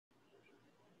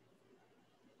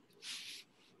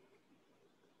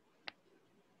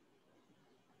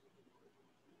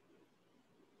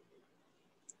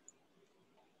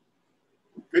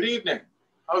Good evening.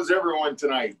 How's everyone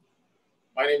tonight?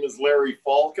 My name is Larry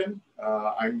Falcon.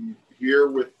 I'm here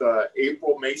with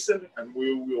April Mason, and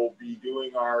we will be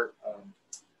doing our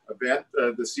event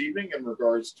this evening in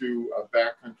regards to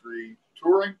backcountry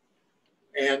touring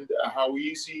and how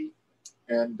easy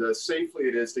and safely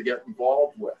it is to get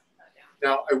involved with.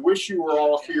 Now, I wish you were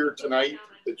all here tonight,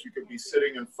 that you could be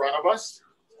sitting in front of us.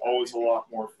 Always a lot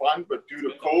more fun, but due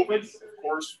to COVID, of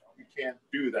course, we can't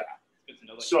do that.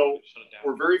 So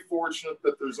we're very fortunate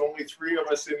that there's only 3 of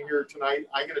us in here tonight.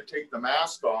 I'm going to take the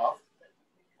mask off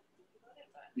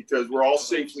because we're all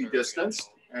safely distanced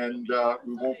and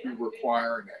we won't be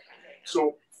requiring it.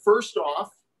 So first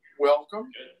off,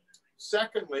 welcome.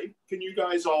 Secondly, can you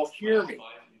guys all hear me?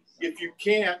 If you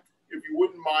can't, if you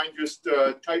wouldn't mind just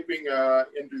typing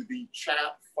into the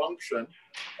chat function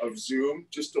of Zoom,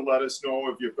 just to let us know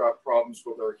if you've got problems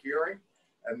with our hearing,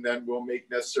 and then we'll make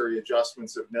necessary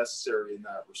adjustments if necessary in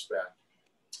that respect.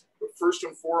 But first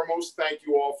and foremost, thank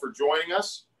you all for joining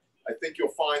us. I think you'll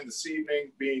find this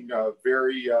evening being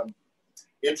very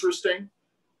interesting.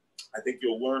 I think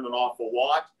you'll learn an awful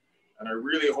lot, and I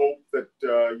really hope that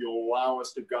you'll allow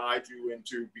us to guide you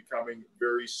into becoming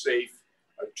very safe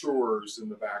tourers in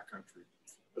the backcountry.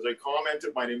 As I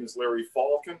commented, my name is Larry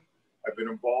Falcon. I've been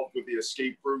involved with the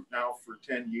Escape Route now for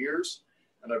 10 years,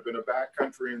 and I've been a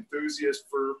backcountry enthusiast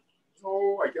for,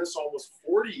 I guess almost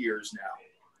 40 years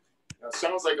now. Now,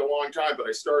 sounds like a long time, but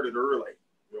I started early.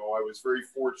 I was very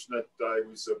fortunate. I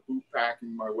was boot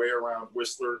packing my way around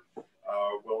Whistler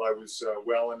while I was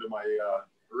well into my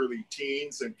early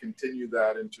teens, and continued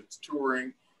that into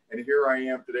touring. And here I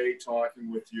am today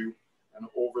talking with you. And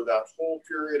over that whole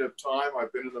period of time,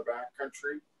 I've been in the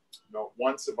backcountry. Not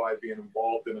once have I been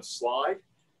involved in a slide.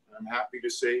 And I'm happy to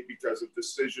say, because of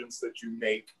decisions that you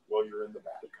make while you're in the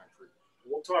backcountry.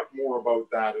 We'll talk more about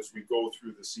that as we go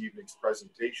through this evening's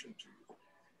presentation to you.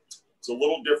 It's a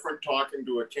little different talking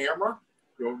to a camera.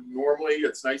 Normally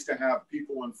it's nice to have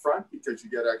people in front because you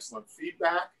get excellent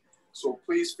feedback. So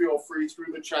please feel free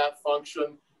through the chat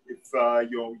function. If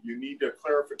you need a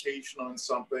clarification on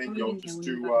something, just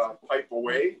to pipe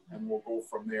away, and we'll go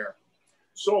from there.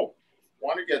 So,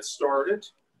 want to get started.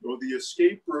 The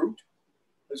Escape Route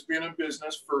has been in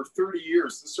business for 30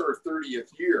 years. This is our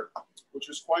 30th year, which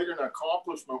is quite an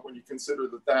accomplishment when you consider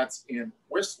that that's in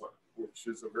Whistler, which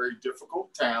is a very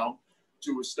difficult town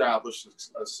to establish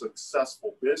a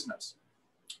successful business.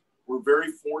 We're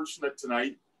very fortunate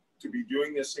tonight to be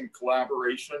doing this in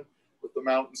collaboration with the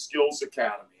Mountain Skills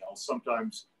Academy. I'll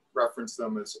sometimes reference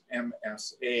them as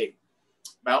MSAA.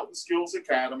 Mountain Skills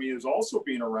Academy has also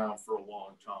been around for a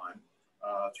long time.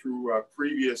 Through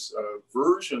previous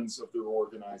versions of their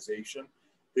organization,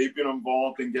 they've been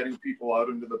involved in getting people out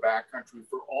into the backcountry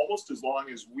for almost as long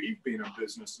as we've been in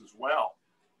business as well.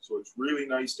 So it's really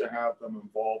nice to have them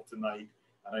involved tonight.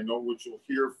 And I know what you'll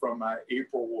hear from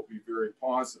April will be very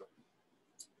positive.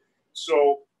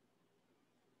 So,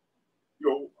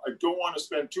 I don't want to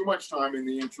spend too much time in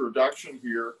the introduction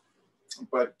here,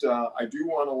 but I do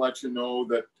want to let you know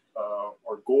that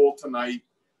our goal tonight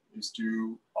is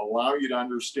to allow you to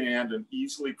understand and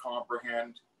easily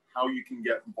comprehend how you can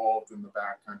get involved in the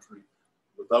backcountry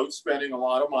without spending a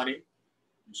lot of money.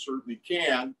 You certainly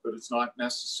can, but it's not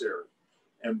necessary.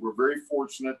 And we're very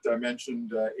fortunate. I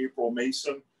mentioned April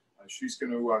Mason. She's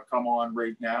going to come on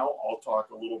right now. I'll talk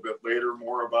a little bit later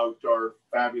more about our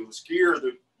fabulous gear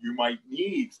that you might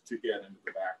need to get into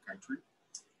the backcountry.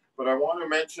 But I want to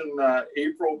mention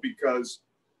April because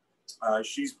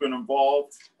she's been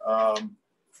involved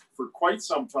for quite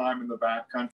some time in the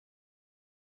backcountry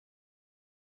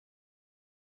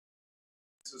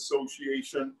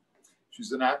Association.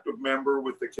 She's an active member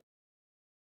with the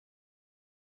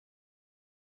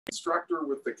instructor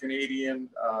with the Canadian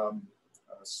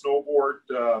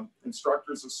Snowboard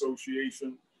Instructors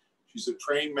Association. She's a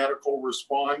trained medical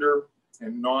responder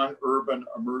in non-urban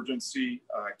emergency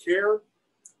care.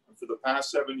 And for the past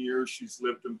 7 years, she's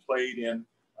lived and played in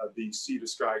the Sea to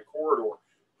Sky corridor,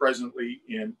 presently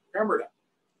in Pemberton.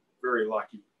 Very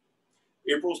lucky.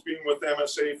 April's been with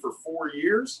MSA for 4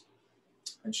 years,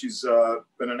 and she's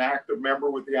been an active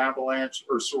member with the Avalanche,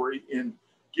 in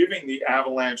giving the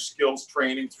Avalanche skills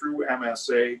training through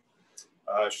MSA.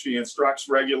 She instructs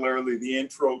regularly the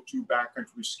intro to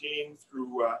backcountry skiing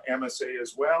through MSA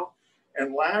as well.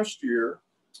 And last year,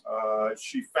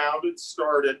 she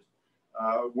started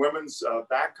Women's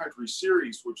Backcountry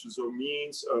Series, which is a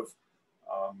means of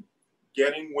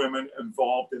getting women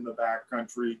involved in the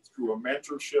backcountry through a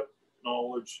mentorship,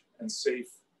 knowledge, and safe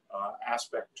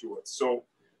aspect to it. So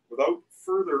without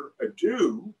further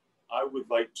ado, I would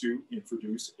like to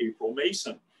introduce April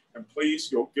Mason. And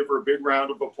please, you'll give her a big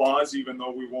round of applause, even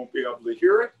though we won't be able to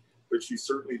hear it, but she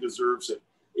certainly deserves it.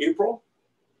 April,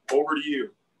 over to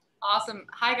you. Awesome.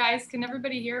 Hi guys, can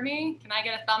everybody hear me? Can I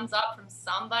get a thumbs up from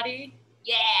somebody?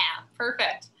 Yeah,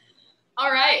 perfect.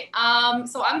 All right,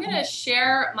 so I'm gonna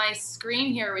share my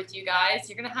screen here with you guys.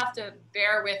 You're gonna have to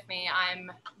bear with me.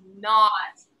 I'm not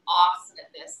awesome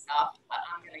at this stuff, but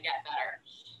I'm gonna get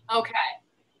better. Okay,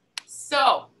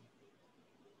 so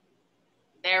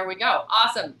there we go.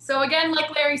 Awesome. So again,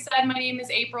 like Larry said, my name is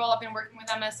April. I've been working with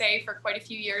MSAA for quite a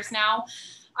few years now.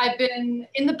 I've been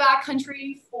in the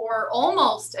backcountry for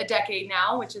almost a decade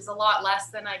now, which is a lot less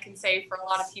than I can say for a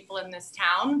lot of people in this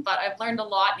town, but I've learned a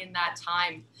lot in that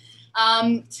time.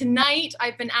 Tonight,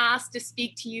 I've been asked to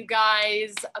speak to you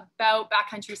guys about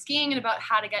backcountry skiing and about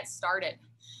how to get started.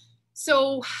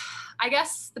 So I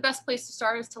guess the best place to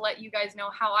start is to let you guys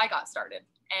know how I got started.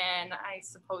 And I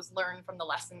suppose learn from the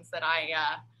lessons that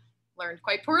I learned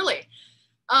quite poorly.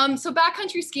 So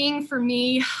backcountry skiing for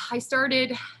me, I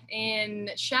started in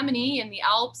Chamonix in the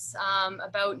Alps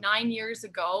about 9 years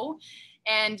ago.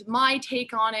 And my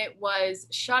take on it was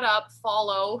shut up,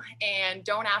 follow, and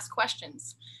don't ask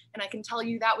questions. And I can tell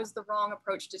you that was the wrong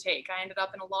approach to take. I ended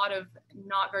up in a lot of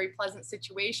not very pleasant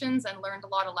situations and learned a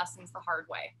lot of lessons the hard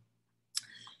way.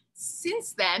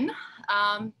 Since then,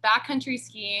 backcountry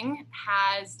skiing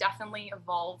has definitely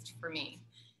evolved for me.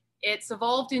 It's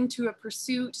evolved into a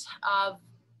pursuit of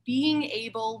being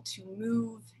able to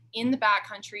move in the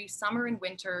backcountry, summer and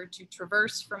winter, to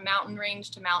traverse from mountain range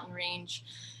to mountain range,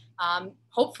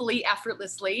 hopefully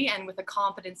effortlessly and with a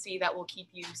competency that will keep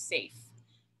you safe.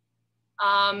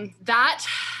 That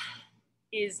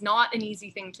is not an easy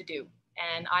thing to do,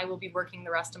 and I will be working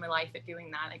the rest of my life at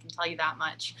doing that. I can tell you that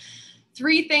much.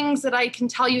 3 things that I can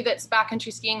tell you that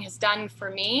backcountry skiing has done for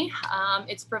me.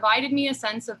 It's provided me a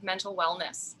sense of mental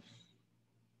wellness.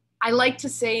 I like to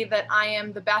say that I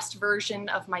am the best version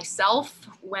of myself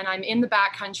when I'm in the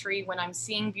backcountry, when I'm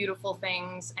seeing beautiful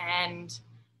things and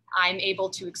I'm able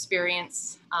to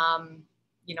experience,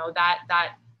 you know,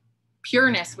 that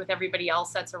pureness with everybody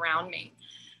else that's around me.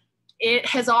 It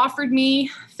has offered me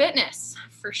fitness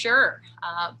for sure,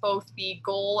 both the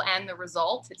goal and the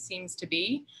result, it seems to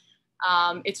be.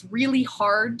 It's really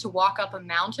hard to walk up a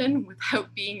mountain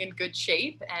without being in good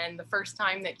shape. And the first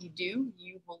time that you do,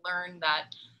 you will learn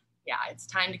that, yeah, it's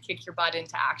time to kick your butt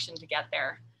into action to get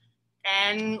there.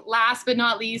 And last but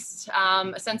not least,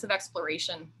 a sense of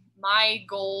exploration. My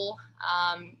goal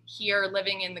here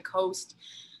living in the coast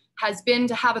has been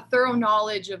to have a thorough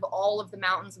knowledge of all of the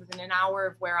mountains within an hour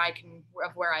of where I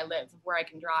live, of where I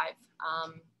can drive.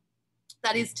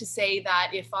 That is to say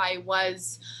that if I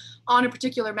was on a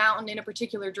particular mountain in a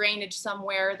particular drainage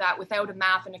somewhere, that without a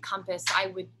map and a compass, I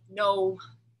would know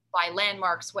by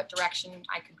landmarks what direction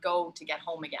I could go to get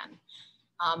home again.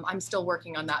 I'm still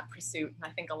working on that pursuit, and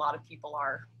I think a lot of people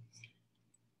are.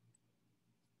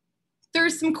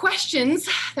 There's some questions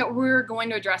that we're going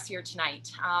to address here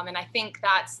tonight. And I think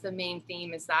that's the main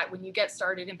theme, is that when you get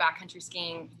started in backcountry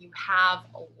skiing, you have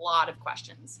a lot of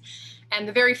questions. And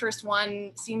the very first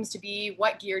one seems to be,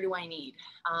 what gear do I need?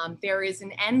 There is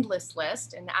an endless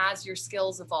list, and as your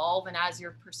skills evolve and as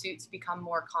your pursuits become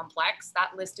more complex,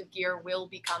 that list of gear will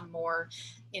become more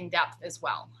in-depth as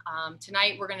well.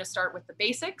 Tonight, we're gonna start with the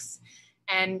basics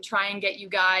and try and get you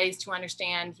guys to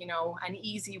understand, you know, an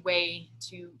easy way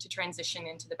to transition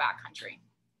into the backcountry.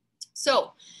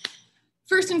 So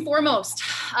first and foremost,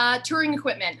 touring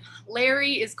equipment.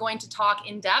 Larry is going to talk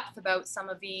in depth about some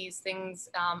of these things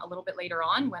a little bit later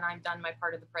on when I'm done my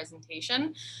part of the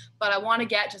presentation, but I want to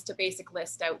get just a basic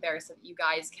list out there so that you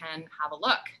guys can have a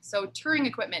look. So touring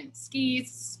equipment: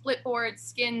 skis, split boards,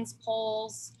 skins,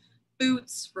 poles,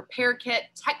 boots, repair kit,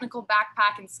 technical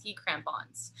backpack, and ski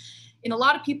crampons. In a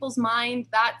lot of people's mind,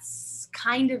 that's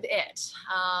kind of it,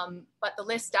 but the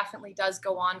list definitely does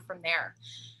go on from there.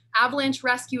 Avalanche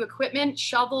rescue equipment: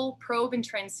 shovel, probe, and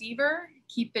transceiver.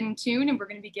 Keep in tune, and we're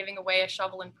going to be giving away a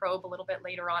shovel and probe a little bit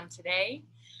later on today.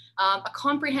 A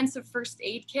comprehensive first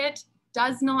aid kit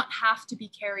does not have to be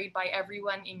carried by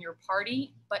everyone in your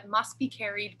party, but must be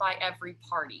carried by every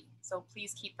party. So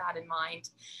please keep that in mind.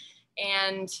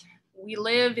 And we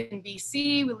live in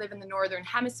BC, we live in the Northern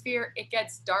Hemisphere. It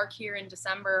gets dark here in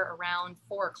December around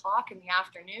 4 o'clock in the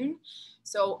afternoon.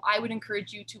 So I would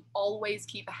encourage you to always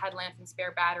keep a headlamp and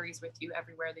spare batteries with you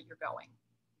everywhere that you're going.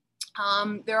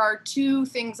 There are 2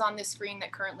 things on this screen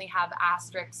that currently have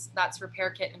asterisks. That's repair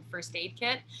kit and first aid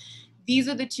kit. These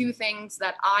are the 2 things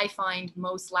that I find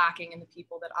most lacking in the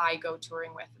people that I go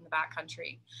touring with in the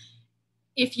backcountry.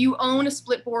 If you own a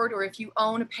split board or if you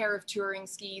own a pair of touring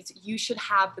skis, you should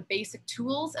have the basic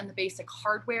tools and the basic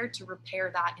hardware to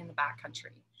repair that in the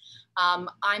backcountry.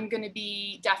 I'm going to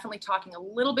be definitely talking a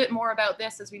little bit more about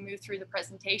this as we move through the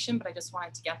presentation, but I just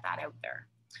wanted to get that out there.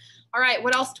 All right,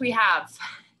 what else do we have?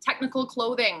 Technical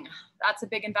clothing, that's a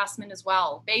big investment as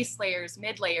well. Base layers,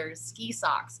 mid layers, ski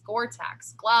socks,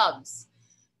 Gore-Tex, gloves.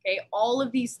 Okay, all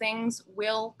of these things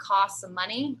will cost some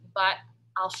money, but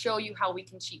I'll show you how we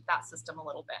can cheat that system a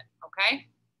little bit, okay?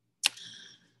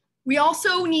 We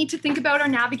also need to think about our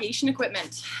navigation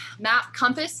equipment. Map,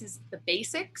 compass is the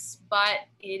basics, but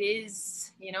it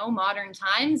is, you know, modern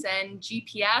times, and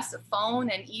GPS, a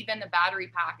phone, and even a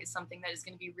battery pack is something that is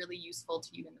going to be really useful to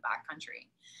you in the backcountry.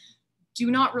 Do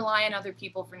not rely on other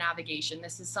people for navigation.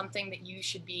 This is something that you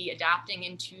should be adapting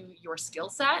into your skill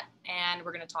set, and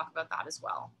we're going to talk about that as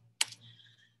well.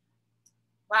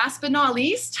 Last but not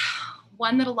least,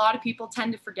 one that a lot of people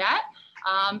tend to forget,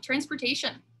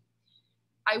 transportation.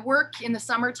 I work in the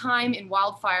summertime in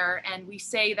wildfire, and we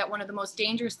say that one of the most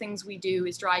dangerous things we do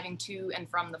is driving to and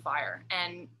from the fire.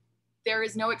 And there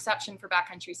is no exception for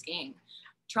backcountry skiing.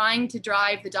 Trying to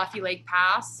drive the Duffy Lake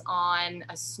Pass on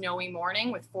a snowy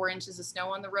morning with 4 inches of snow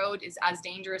on the road is as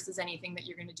dangerous as anything that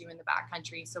you're going to do in the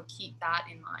backcountry. So keep that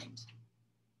in mind.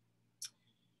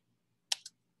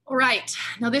 All right,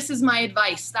 now this is my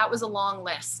advice. That was a long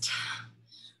list.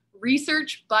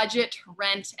 Research, budget,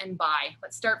 rent, and buy.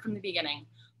 Let's start from the beginning.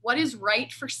 What is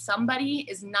right for somebody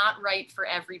is not right for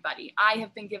everybody. I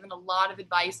have been given a lot of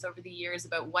advice over the years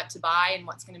about what to buy and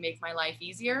what's going to make my life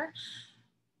easier.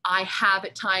 I have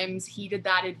at times heeded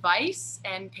that advice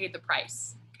and paid the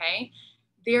price, okay?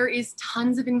 There is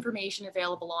tons of information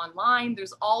available online.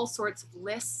 There's all sorts of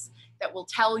lists that will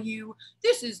tell you,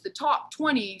 this is the top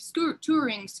 20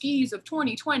 touring skis of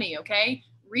 2020, okay?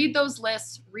 Read those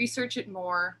lists, research it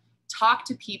more, talk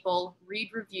to people,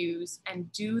 read reviews,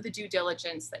 and do the due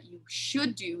diligence that you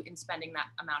should do in spending that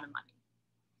amount of money.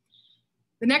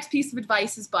 The next piece of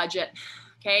advice is budget,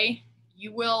 okay?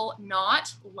 You will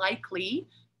not likely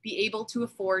be able to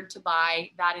afford to buy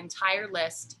that entire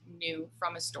list new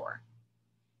from a store.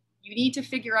 You need to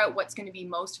figure out what's going to be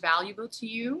most valuable to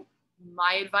you.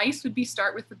 My advice would be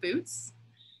start with the boots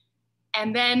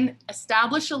and then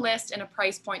establish a list and a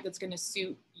price point that's going to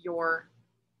suit your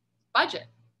budget,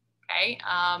 okay?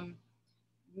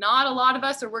 Not a lot of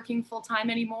us are working full-time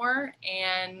anymore,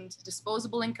 and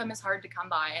disposable income is hard to come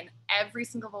by, and every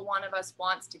single one of us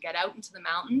wants to get out into the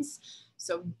mountains.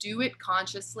 So do it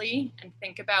consciously and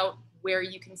think about where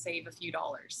you can save a few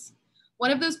dollars.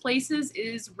 One of those places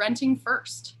is renting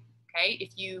first, okay?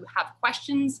 If you have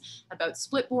questions about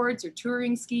split boards or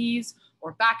touring skis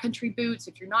or backcountry boots,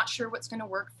 if you're not sure what's gonna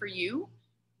work for you,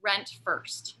 rent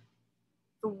first.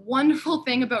 The wonderful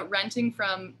thing about renting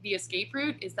from the Escape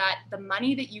Route is that the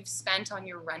money that you've spent on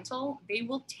your rental, they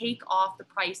will take off the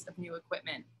price of new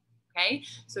equipment. Okay,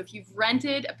 so if you've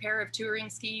rented a pair of touring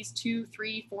skis 2,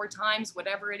 3, 4 times,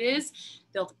 whatever it is,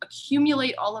 they'll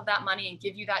accumulate all of that money and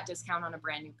give you that discount on a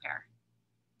brand new pair.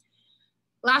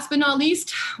 Last but not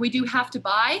least, we do have to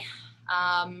buy.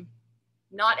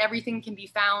 Not everything can be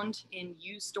found in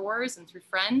used stores and through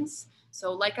friends.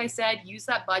 So like I said, use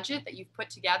that budget that you've put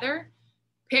together,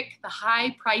 pick the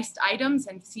high priced items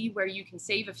and see where you can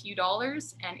save a few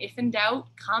dollars. And if in doubt,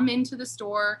 come into the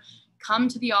store, come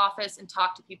to the office and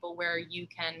talk to people where you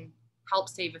can help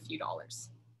save a few dollars.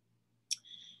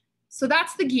 So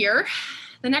that's the gear.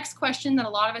 The next question that a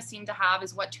lot of us seem to have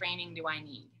is, what training do I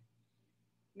need?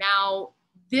 Now,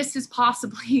 this is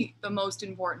possibly the most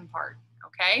important part,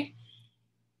 okay?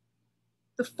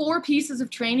 The 4 pieces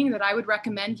of training that I would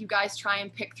recommend you guys try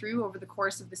and pick through over the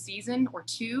course of the season or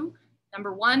 2.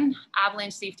 Number 1,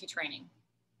 avalanche safety training,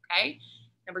 okay?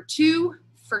 Number 2,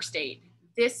 first aid.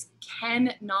 This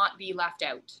cannot be left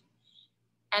out.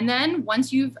 And then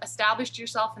once you've established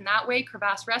yourself in that way,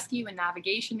 crevasse rescue and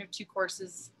navigation are 2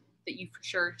 courses that you for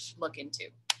sure should look into.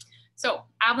 So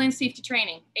avalanche safety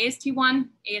training, AST1,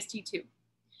 AST2.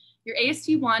 Your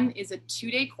AST1 is a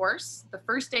 2-day course. The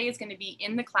first day is going to be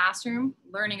in the classroom,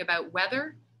 learning about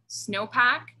weather,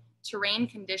 snowpack, terrain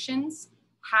conditions,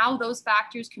 how those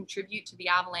factors contribute to the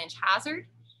avalanche hazard,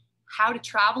 how to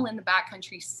travel in the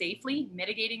backcountry safely,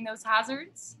 mitigating those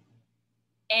hazards,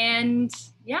 and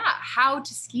yeah, how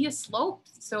to ski a slope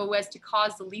so as to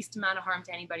cause the least amount of harm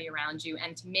to anybody around you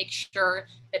and to make sure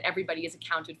that everybody is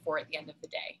accounted for at the end of the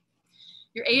day.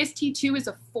 Your AST2 is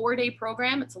a 4-day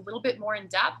program. It's a little bit more in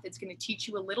depth. It's going to teach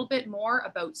you a little bit more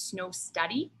about snow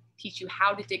study, teach you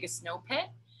how to dig a snow pit,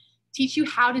 teach you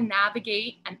how to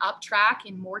navigate and up track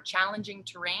in more challenging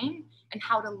terrain, and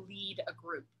how to lead a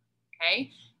group,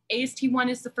 okay? AST1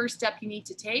 is the first step you need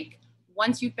to take.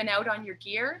 Once you've been out on your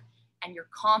gear and you're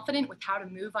confident with how to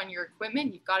move on your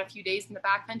equipment, you've got a few days in the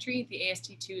backcountry, the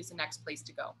AST2 is the next place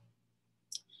to go.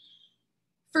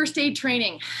 First aid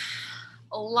training.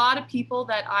 A lot of people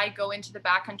that I go into the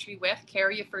backcountry with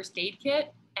carry a first aid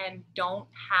kit and don't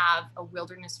have a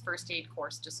wilderness first aid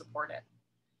course to support it.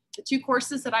 The two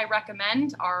courses that I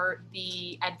recommend are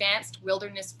the Advanced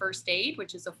Wilderness First Aid,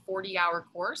 which is a 40-hour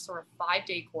course or a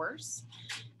 5-day course.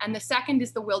 And the second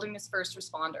is the Wilderness First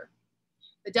Responder.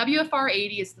 The WFR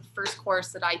 80 is the first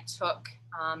course that I took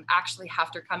actually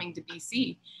after coming to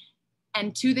BC.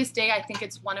 And to this day, I think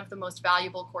it's one of the most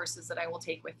valuable courses that I will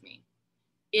take with me.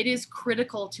 It is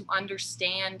critical to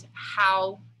understand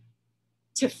how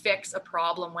to fix a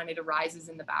problem when it arises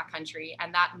in the backcountry.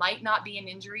 And that might not be an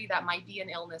injury, that might be an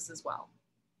illness as well.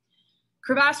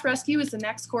 Crevasse rescue is the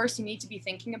next course you need to be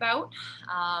thinking about.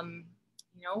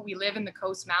 You know, we live in the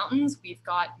coast mountains. We've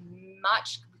got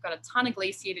a ton of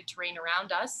glaciated terrain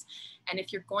around us. And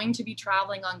if you're going to be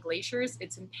traveling on glaciers,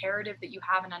 it's imperative that you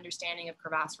have an understanding of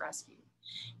crevasse rescue.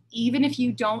 Even if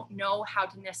you don't know how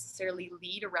to necessarily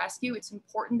lead a rescue, it's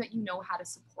important that you know how to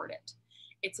support it.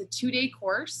 It's a 2-day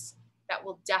course that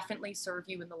will definitely serve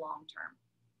you in the long term.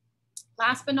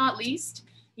 Last but not least,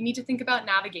 you need to think about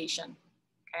navigation,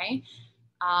 okay?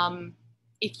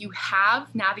 If you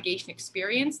have navigation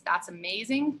experience, that's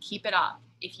amazing, keep it up.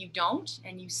 If you don't,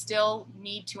 and you still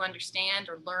need to understand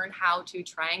or learn how to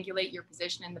triangulate your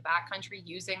position in the backcountry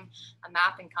using a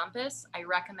map and compass, I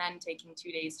recommend taking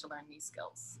 2 days to learn these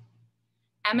skills.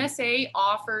 MSA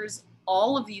offers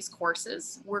all of these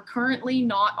courses. We're currently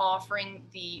not offering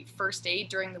the first aid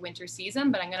during the winter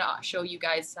season, but I'm going to show you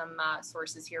guys some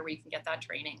sources here where you can get that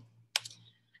training.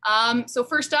 So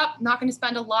first up, not going to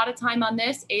spend a lot of time on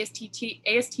this,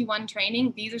 AST1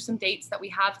 training. These are some dates that we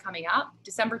have coming up.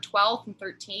 December 12th and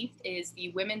 13th is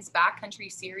the Women's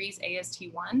Backcountry Series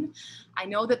AST1. I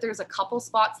know that there's a couple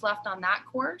spots left on that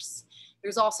course.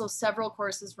 There's also several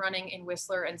courses running in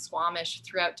Whistler and Squamish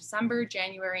throughout December,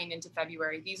 January, and into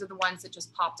February. These are the ones that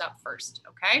just popped up first,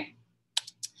 okay?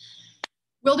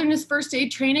 Wilderness First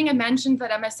Aid Training, I mentioned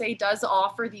that MSA does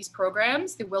offer these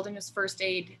programs, the Wilderness First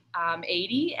Aid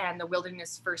 80 and the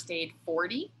Wilderness First Aid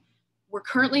 40. We're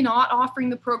currently not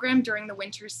offering the program during the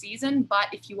winter season, but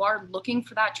if you are looking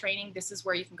for that training, this is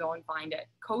where you can go and find it.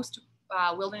 Coast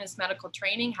Wilderness Medical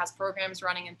Training has programs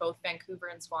running in both Vancouver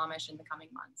and Squamish in the coming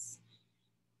months.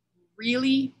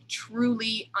 Really,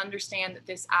 truly understand that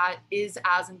this is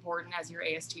as important as your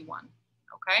AST1,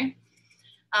 okay?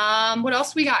 What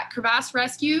else we got? Crevasse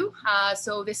rescue.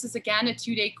 So this is again a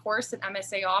 2-day course that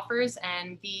MSA offers,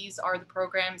 and these are the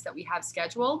programs that we have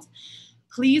scheduled.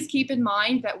 Please keep in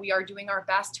mind that we are doing our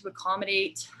best to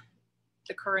accommodate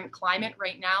the current climate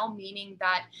right now, meaning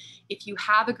that if you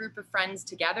have a group of friends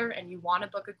together and you want to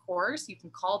book a course, you can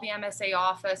call the MSA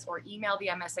office or email the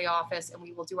MSA office, and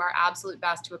we will do our absolute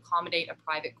best to accommodate a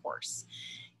private course.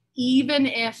 Even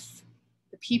if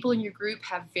the people in your group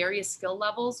have various skill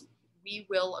levels, we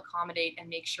will accommodate and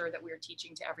make sure that we're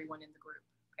teaching to everyone in the group,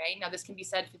 okay? Now this can be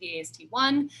said for the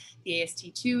AST1, the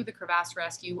AST2, the crevasse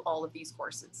rescue, all of these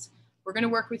courses. We're gonna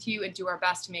work with you and do our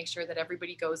best to make sure that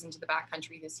everybody goes into the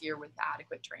backcountry this year with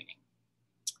adequate training.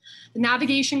 The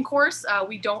navigation course,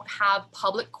 we don't have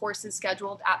public courses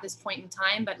scheduled at this point in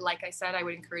time, but like I said, I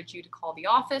would encourage you to call the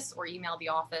office or email the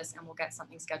office and we'll get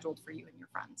something scheduled for you and your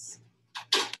friends.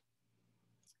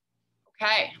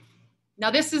 Okay. Now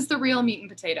this is the real meat and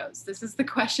potatoes. This is the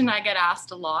question I get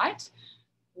asked a lot.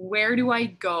 Where do I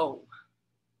go?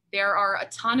 There are a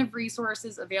ton of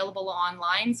resources available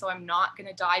online, so I'm not going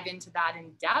to dive into that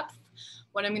in depth.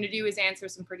 What I'm going to do is answer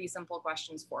some pretty simple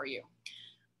questions for you.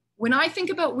 When I think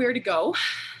about where to go,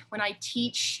 when I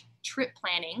teach trip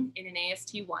planning in an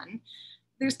AST1,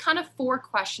 there's kind of 4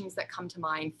 questions that come to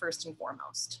mind first and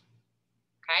foremost.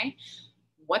 Okay,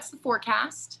 what's the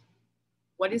forecast?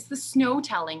 What is the snow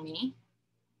telling me?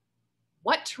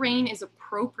 What terrain is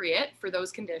appropriate for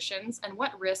those conditions, and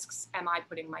what risks am I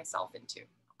putting myself into,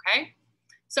 okay?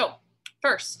 So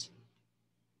first,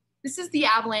 this is the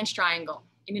avalanche triangle.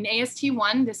 In an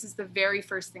AST1, this is the very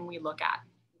first thing we look at: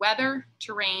 weather,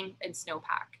 terrain, and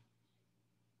snowpack.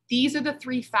 These are the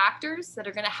 3 factors that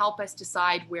are gonna help us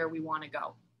decide where we wanna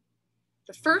go.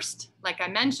 The first, like I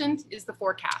mentioned, is the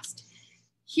forecast.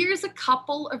 Here's a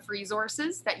couple of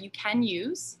resources that you can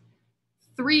use.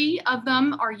 3 of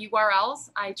them are URLs.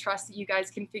 I trust that you guys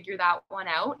can figure that one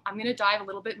out. I'm going to dive a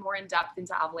little bit more in depth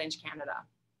into Avalanche Canada,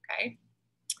 okay?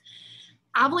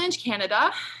 Avalanche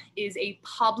Canada is a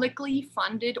publicly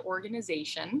funded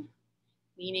organization,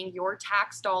 meaning your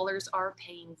tax dollars are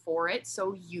paying for it,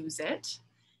 so use it,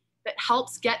 that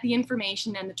helps get the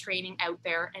information and the training out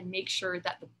there and make sure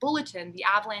that the bulletin, the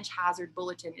Avalanche Hazard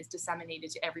Bulletin, is disseminated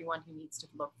to everyone who needs to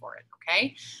look for it,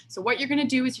 okay? So what you're gonna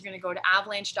do is you're gonna go to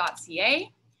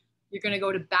avalanche.ca, You're gonna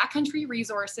go to backcountry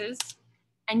resources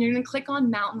and you're gonna click on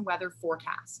mountain weather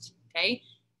forecast, okay?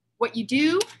 What you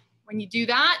do when you do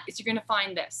that is you're gonna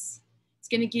find this. It's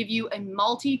gonna give you a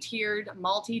multi-tiered,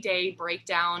 multi-day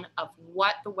breakdown of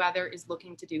what the weather is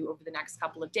looking to do over the next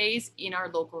couple of days in our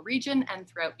local region and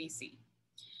throughout BC.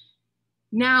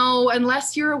 Now,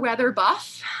 unless you're a weather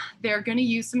buff, they're gonna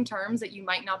use some terms that you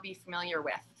might not be familiar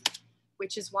with,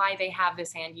 which is why they have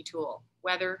this handy tool,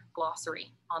 Weather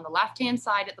Glossary, on the left-hand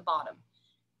side at the bottom.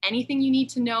 Anything you need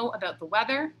to know about the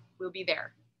weather will be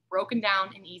there, broken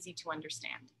down and easy to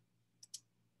understand.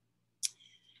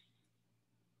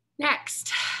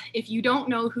 Next, if you don't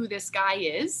know who this guy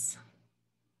is,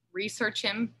 research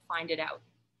him, find it out.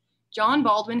 John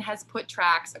Baldwin has put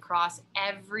tracks across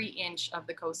every inch of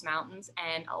the Coast Mountains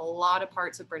and a lot of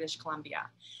parts of British Columbia.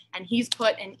 And he's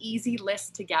put an easy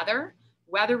list together,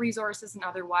 weather resources and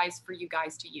otherwise, for you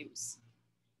guys to use.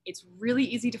 It's really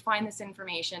easy to find this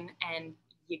information and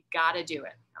you gotta do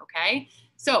it, okay?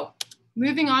 So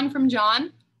moving on from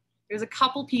John, there's a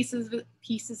couple pieces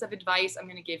of advice I'm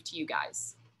gonna give to you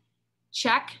guys.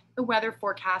 Check the weather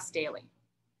forecast daily.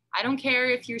 I don't care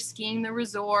if you're skiing the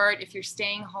resort, if you're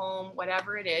staying home,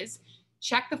 whatever it is,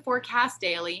 check the forecast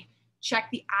daily, check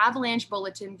the avalanche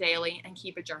bulletin daily, and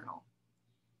keep a journal.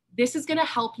 This is gonna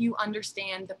help you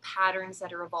understand the patterns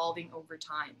that are evolving over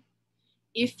time.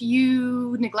 If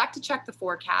you neglect to check the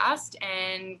forecast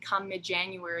and come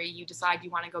mid-January, you decide you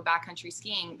wanna go backcountry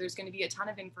skiing, there's gonna be a ton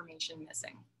of information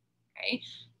missing, okay?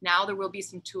 Now there will be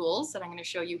some tools that I'm gonna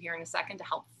show you here in a second to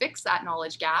help fix that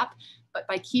knowledge gap, but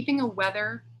by keeping a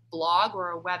weather blog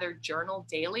or a weather journal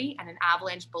daily and an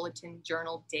avalanche bulletin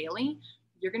journal daily,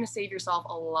 you're gonna save yourself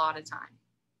a lot of time.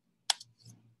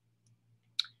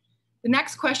 The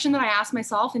next question that I ask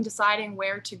myself in deciding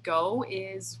where to go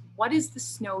is, what is the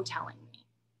snow telling me?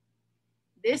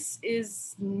 This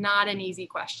is not an easy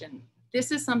question. This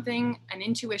is something, an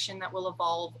intuition that will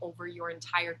evolve over your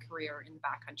entire career in the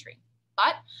backcountry.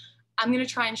 But I'm gonna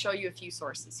try and show you a few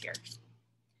sources here.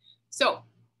 So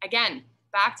again,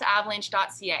 back to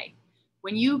avalanche.ca.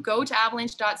 When you go to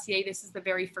avalanche.ca, this is the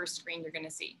very first screen you're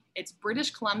gonna see. It's British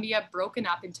Columbia broken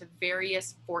up into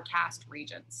various forecast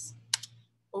regions.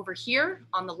 Over here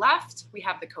on the left, we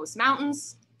have the Coast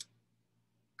Mountains,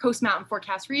 Coast Mountain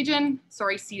Forecast Region,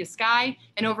 sea to sky.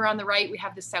 And over on the right, we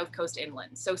have the South Coast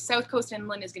Inland. So South Coast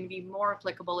Inland is gonna be more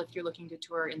applicable if you're looking to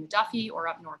tour in the Duffy or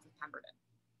up north of Pemberton,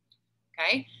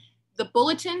 okay? The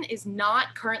bulletin is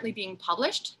not currently being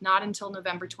published, not until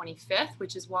November 25th,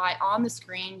 which is why on the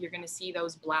screen, you're gonna see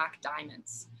those black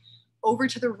diamonds. Over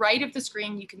to the right of the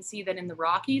screen, you can see that in the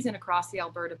Rockies and across the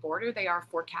Alberta border, they are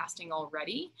forecasting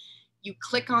already. You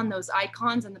click on those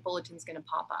icons and the bulletin's gonna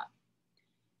pop up.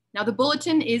 Now the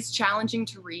bulletin is challenging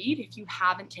to read if you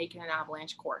haven't taken an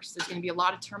avalanche course. There's gonna be a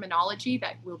lot of terminology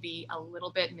that will be a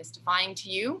little bit mystifying to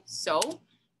you. So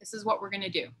this is what we're gonna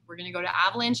do. We're gonna go to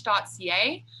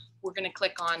avalanche.ca. We're gonna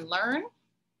click on Learn,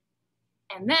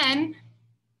 and then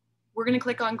we're gonna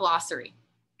click on Glossary,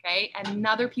 okay?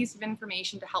 Another piece of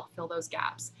information to help fill those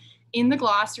gaps. In the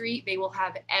glossary, they will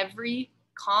have every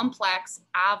complex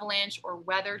avalanche or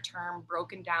weather term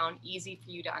broken down, easy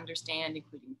for you to understand,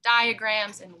 including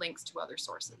diagrams and links to other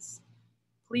sources.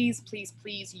 Please, please,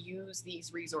 please use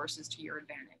these resources to your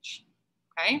advantage,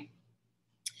 okay?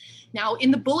 Now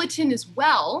in the bulletin as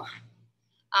well,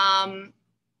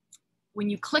 when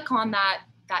you click on that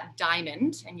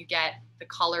diamond and you get the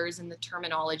colors and the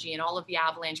terminology and all of the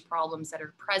avalanche problems that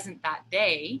are present that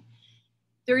day,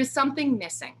 there is something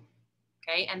missing,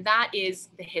 okay? And that is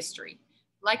the history.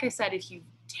 Like I said, if you've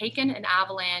taken an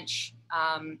avalanche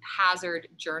hazard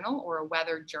journal or a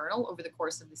weather journal over the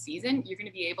course of the season, you're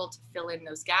gonna be able to fill in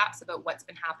those gaps about what's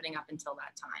been happening up until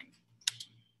that time.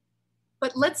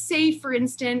 But let's say, for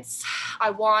instance,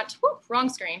 I want, wrong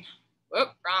screen.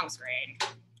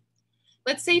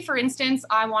 Let's say, for instance,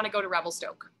 I want to go to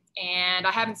Revelstoke and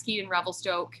I haven't skied in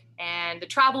Revelstoke and the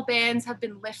travel bans have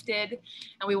been lifted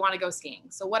and we want to go skiing.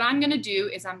 So what I'm going to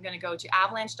do is I'm going to go to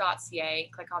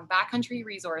avalanche.ca, click on Backcountry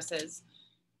Resources,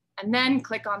 and then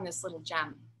click on this little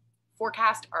gem,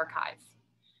 Forecast Archive.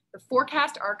 The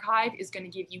Forecast Archive is going to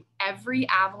give you every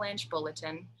avalanche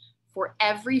bulletin for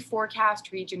every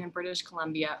forecast region in British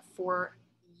Columbia for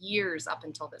years up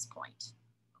until this point,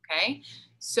 okay?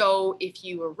 So if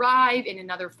you arrive in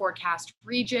another forecast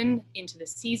region into the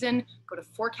season, go to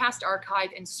Forecast Archive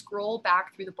and scroll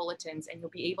back through the bulletins and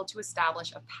you'll be able to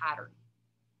establish a pattern.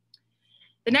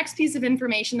 The next piece of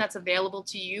information that's available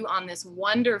to you on this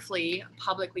wonderfully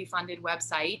publicly funded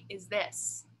website is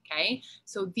this, okay?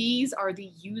 So these are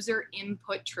the user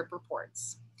input trip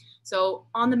reports. So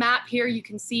on the map here, you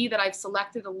can see that I've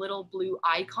selected a little blue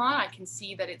icon. I can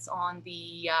see that it's on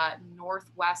the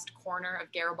northwest corner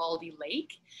of Garibaldi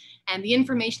Lake. And the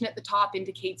information at the top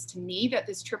indicates to me that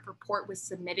this trip report was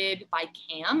submitted by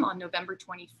CAM on November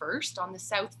 21st on the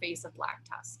south face of Black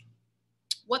Tusk.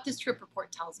 What this trip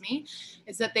report tells me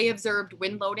is that they observed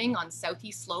wind loading on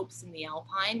southeast slopes in the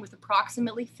Alpine with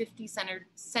approximately 50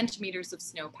 centimeters of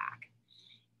snowpack.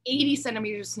 80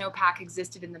 centimeters of snowpack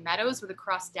existed in the meadows with a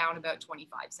crust down about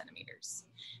 25 centimeters.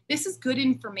 This is good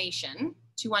information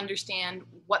to understand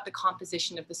what the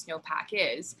composition of the snowpack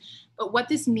is, but what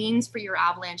this means for your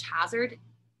avalanche hazard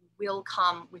will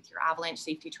come with your avalanche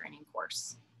safety training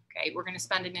course. Okay, we're going to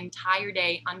spend an entire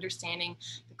day understanding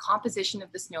the composition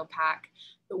of the snowpack,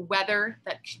 the weather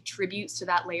that contributes to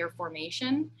that layer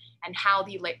formation, and how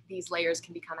these layers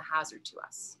can become a hazard to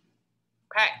us.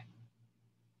 Okay.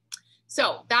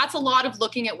 So that's a lot of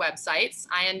looking at websites.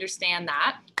 I understand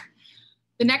that.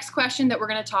 The next question that we're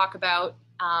going to talk about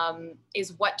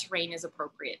is what terrain is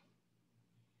appropriate.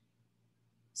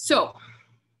 So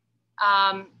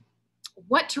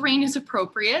what terrain is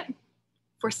appropriate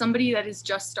for somebody that is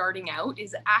just starting out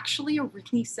is actually a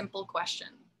really simple question,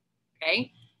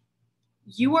 okay?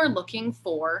 You are looking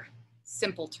for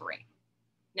simple terrain.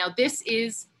 Now this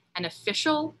is an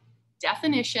official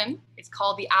definition. It's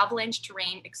called the Avalanche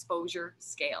Terrain Exposure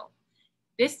Scale.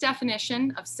 This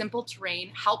definition of simple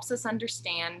terrain helps us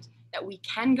understand that we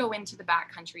can go into the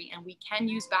backcountry and we can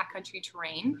use backcountry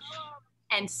terrain,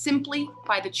 and simply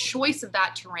by the choice of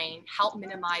that terrain, help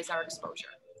minimize our exposure.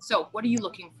 So what are you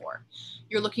looking for?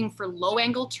 You're looking for low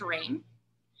angle terrain.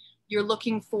 You're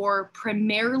looking for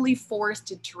primarily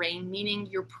forested terrain, meaning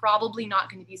you're probably not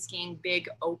going to be skiing big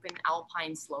open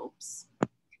alpine slopes.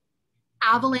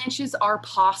 Avalanches are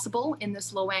possible in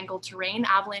this low angle terrain.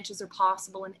 Avalanches are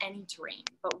possible in any terrain.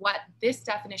 But what this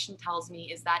definition tells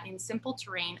me is that in simple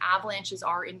terrain, avalanches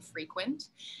are infrequent.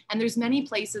 And there's many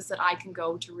places that I can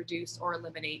go to reduce or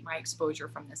eliminate my exposure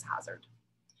from this hazard.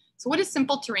 So what does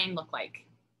simple terrain look like?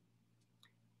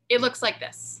 It looks like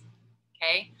this,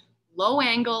 okay? Low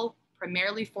angle,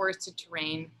 primarily forested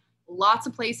terrain. Lots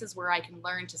of places where I can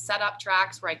learn to set up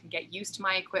tracks, where I can get used to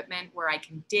my equipment, where I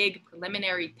can dig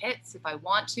preliminary pits if I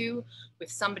want to with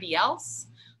somebody else.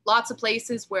 Lots of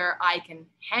places where I can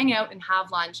hang out and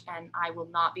have lunch and I will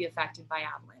not be affected by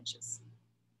avalanches,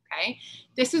 okay?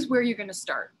 This is where you're gonna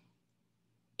start.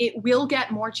 It will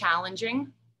get more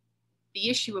challenging. The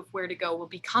issue of where to go will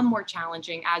become more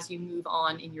challenging as you move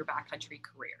on in your backcountry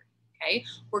career, okay?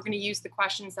 We're gonna use the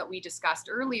questions that we discussed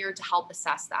earlier to help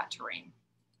assess that terrain.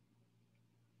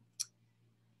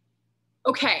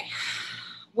 Okay,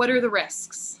 what are the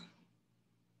risks?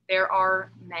 There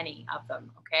are many of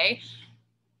them, okay?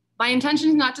 My intention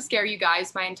is not to scare you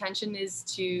guys. My intention is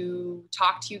to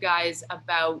talk to you guys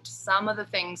about some of the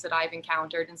things that I've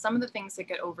encountered and some of the things that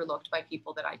get overlooked by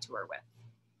people that I tour with.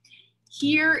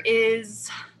 Here is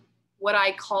what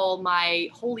I call my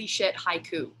holy shit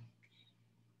haiku.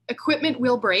 Equipment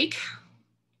will break,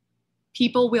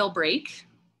 people will break,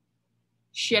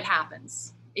 shit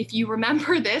happens. If you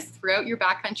remember this throughout your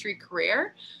backcountry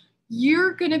career,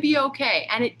 you're gonna be okay.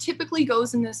 And it typically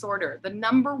goes in this order. The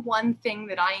number one thing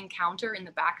that I encounter in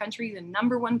the backcountry, the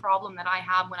number one problem that I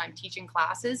have when I'm teaching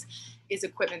classes is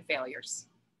equipment failures.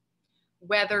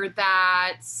 Whether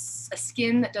that's a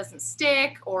skin that doesn't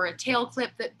stick or a tail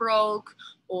clip that broke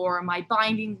or my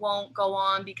binding won't go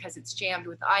on because it's jammed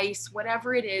with ice,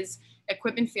 whatever it is,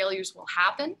 equipment failures will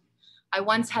happen. I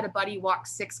once had a buddy walk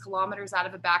 6 kilometers out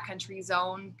of a backcountry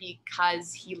zone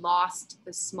because he lost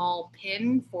the small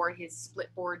pin for his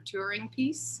split board touring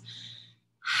piece.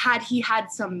 Had he had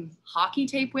some hockey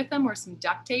tape with him or some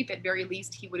duct tape, at very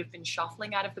least, he would have been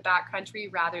shuffling out of the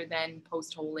backcountry rather than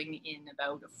post-holing in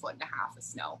about 1.5 feet of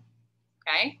snow,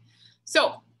 okay?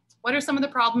 So what are some of the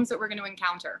problems that we're going to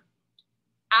encounter?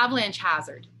 Avalanche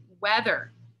hazard,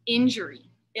 weather, injury,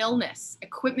 illness,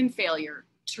 equipment failure,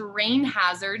 terrain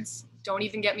hazards. Don't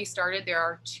even get me started. There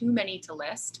are too many to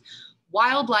list.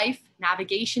 Wildlife,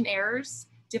 navigation errors,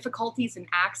 difficulties in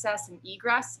access and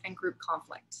egress, and group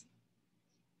conflict.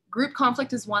 Group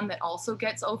conflict is one that also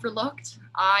gets overlooked.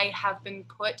 I have been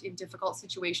put in difficult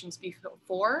situations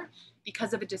before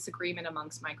because of a disagreement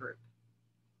amongst my group.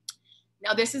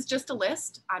 Now, this is just a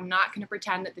list. I'm not going to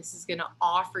pretend that this is going to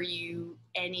offer you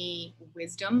any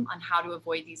wisdom on how to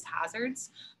avoid these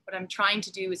hazards. What I'm trying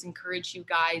to do is encourage you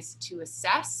guys to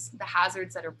assess the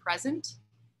hazards that are present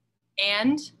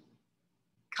and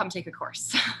come take a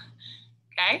course,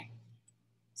 okay?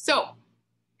 So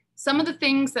some of the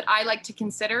things that I like to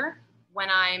consider when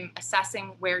I'm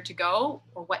assessing where to go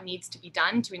or what needs to be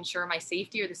done to ensure my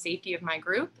safety or the safety of my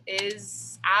group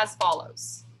is as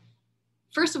follows.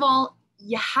 First of all,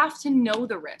 you have to know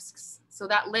the risks. So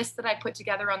that list that I put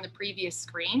together on the previous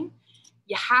screen,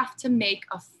 you have to make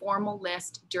a formal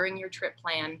list during your trip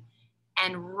plan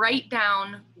and write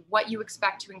down what you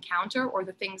expect to encounter or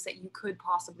the things that you could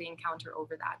possibly encounter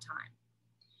over that time.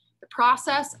 The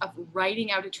process of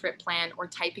writing out a trip plan or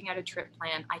typing out a trip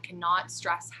plan, I cannot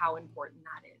stress how important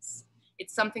that is.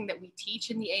 It's something that we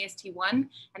teach in the AST1, and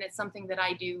it's something that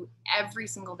I do every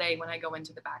single day when I go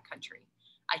into the backcountry.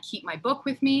 I keep my book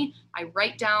with me. I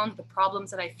write down the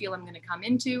problems that I feel I'm going to come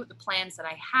into, the plans that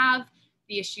I have,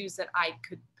 the issues that I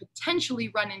could potentially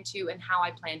run into, and how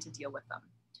I plan to deal with them.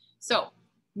 So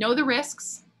know the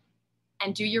risks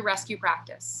and do your rescue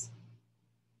practice.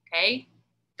 Okay?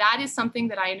 That is something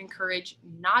that I encourage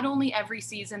not only every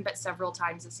season, but several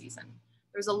times a season.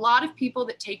 There's a lot of people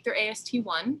that take their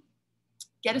AST1,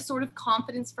 get a sort of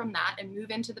confidence from that, and move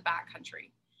into the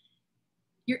backcountry.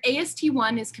 Your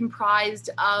AST1 is comprised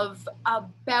of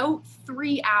about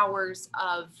 3 hours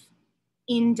of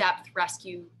in-depth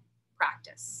rescue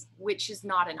practice, which is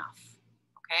not enough,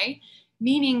 okay?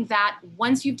 Meaning that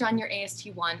once you've done your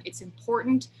AST1, it's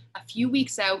important a few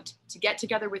weeks out to get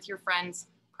together with your friends,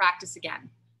 practice again.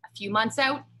 A few months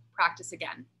out, practice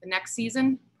again. The next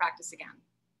season, practice again.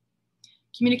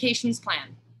 Communications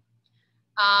plan.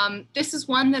 This is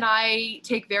one that I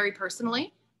take very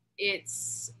personally.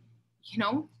 It's,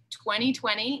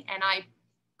 2020, and I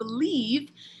believe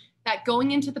that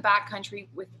going into the backcountry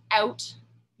without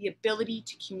the ability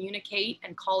to communicate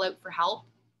and call out for help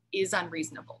is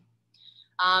unreasonable.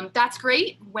 That's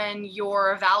great when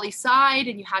you're a valley side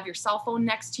and you have your cell phone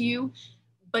next to you,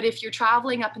 but if you're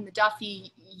traveling up in the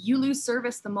Duffy, you lose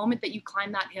service the moment that you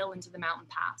climb that hill into the mountain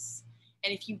pass.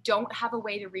 And if you don't have a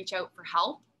way to reach out for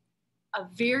help, a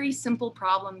very simple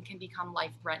problem can become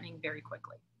life-threatening very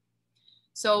quickly.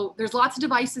 So there's lots of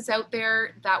devices out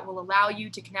there that will allow you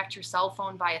to connect your cell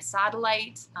phone via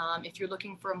satellite. If you're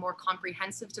looking for a more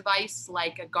comprehensive device,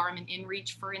 like a Garmin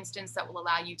InReach, for instance, that will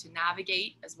allow you to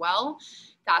navigate as well,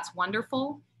 that's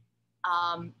wonderful.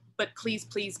 But please,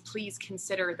 please, please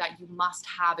consider that you must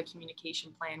have a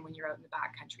communication plan when you're out in the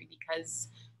backcountry, because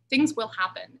things will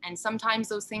happen. And sometimes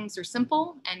those things are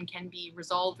simple and can be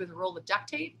resolved with a roll of duct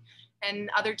tape.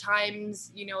 And other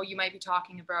times, you might be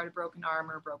talking about a broken arm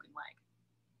or a broken leg.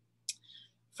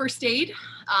 First aid,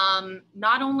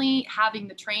 not only having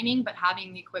the training, but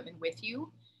having the equipment with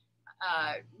you.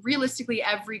 Realistically,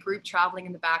 every group traveling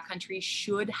in the backcountry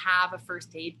should have a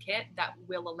first aid kit that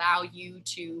will allow you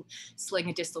to sling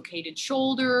a dislocated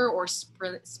shoulder or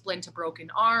splint a broken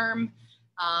arm.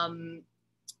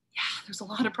 There's a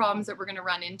lot of problems that we're going to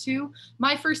run into.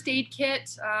 My first aid kit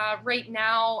right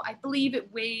now, I believe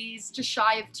it weighs just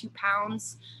shy of 2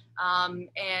 pounds.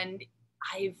 And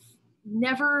I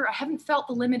haven't felt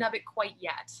the limit of it quite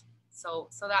yet. So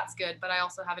that's good, but I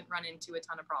also haven't run into a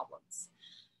ton of problems.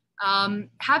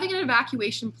 Having an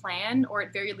evacuation plan, or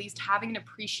at very least having an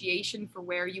appreciation for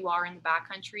where you are in the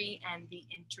backcountry and the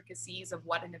intricacies of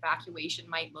what an evacuation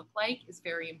might look like, is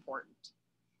very important.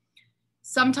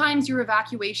 Sometimes your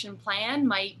evacuation plan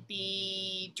might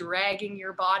be dragging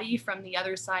your body from the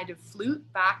other side of Flute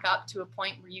back up to a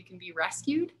point where you can be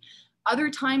rescued.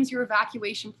 Other times your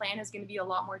evacuation plan is going to be a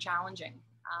lot more challenging.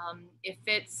 If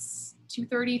it's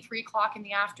 2:30, 3 o'clock in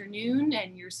the afternoon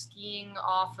and you're skiing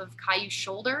off of Cayuse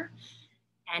Shoulder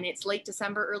and it's late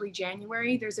December, early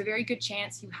January, there's a very good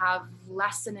chance you have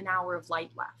less than an hour of light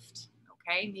left,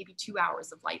 okay? Maybe 2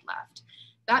 hours of light left.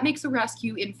 That makes a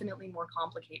rescue infinitely more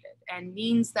complicated and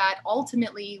means that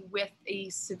ultimately with a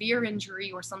severe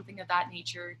injury or something of that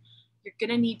nature, you're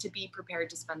going to need to be prepared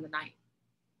to spend the night.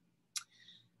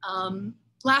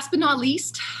 Last but not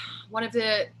least, one of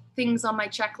the things on my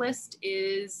checklist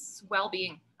is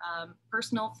well-being.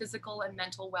 Personal, physical, and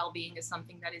mental well-being is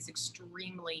something that is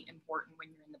extremely important when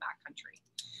you're in the backcountry.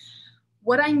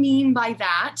 What I mean by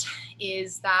that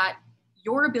is that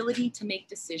your ability to make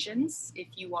decisions if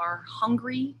you are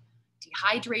hungry,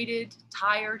 dehydrated,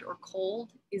 tired, or cold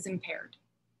is impaired.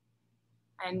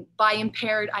 And by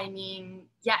impaired, I mean,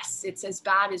 yes, it's as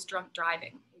bad as drunk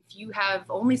driving. If you have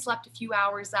only slept a few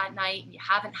hours that night and you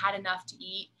haven't had enough to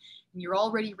eat and you're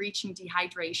already reaching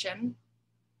dehydration,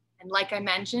 and like I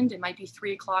mentioned, it might be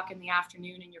 3 o'clock in the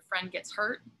afternoon and your friend gets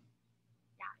hurt,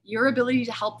 your ability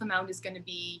to help them out is going to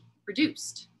be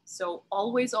reduced. So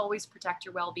always, always protect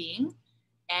your well-being.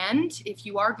 And if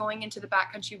you are going into the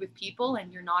backcountry with people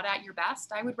and you're not at your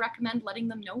best, I would recommend letting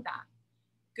them know that.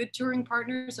 Good touring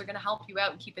partners are going to help you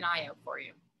out and keep an eye out for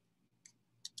you.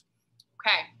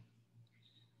 Okay.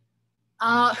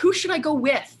 Who should I go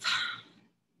with?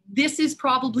 This is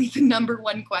probably the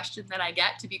 #1 question that I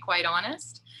get, to be quite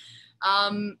honest.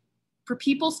 For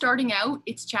people starting out,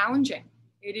 it's challenging.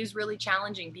 It is really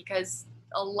challenging because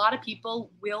a lot of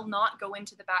people will not go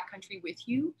into the backcountry with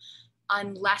you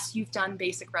unless you've done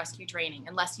basic rescue training,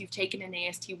 unless you've taken an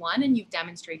AST1 and you've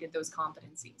demonstrated those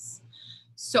competencies.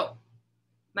 So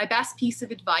my best piece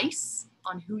of advice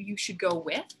on who you should go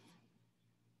with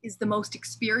is the most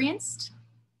experienced,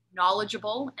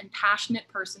 knowledgeable, and passionate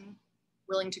person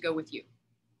willing to go with you.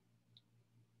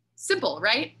 Simple,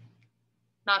 right?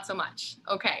 Not so much.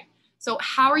 Okay, so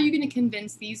how are you going to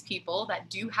convince these people that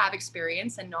do have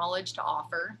experience and knowledge to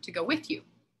offer to go with you?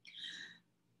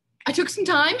 I took some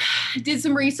time, did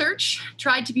some research,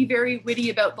 tried to be very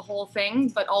witty about the whole thing,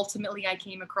 but ultimately I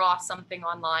came across something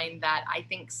online that I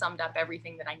think summed up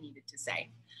everything that I needed to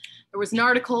say. There was an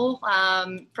article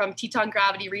from Teton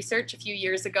Gravity Research a few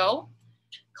years ago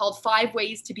called 5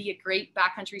 Ways to be a Great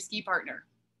Backcountry Ski Partner.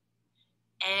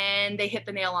 And they hit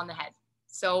the nail on the head.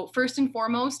 So first and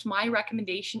foremost, my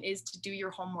recommendation is to do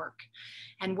your homework.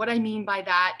 And what I mean by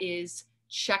that is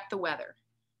check the weather,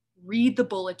 read the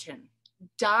bulletin,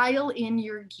 dial in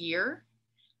your gear,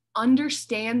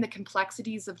 understand the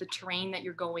complexities of the terrain that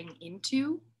you're going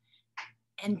into,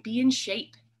 and be in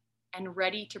shape and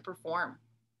ready to perform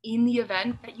in the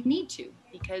event that you need to,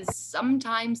 because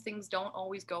sometimes things don't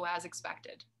always go as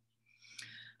expected.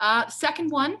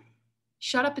 Second one,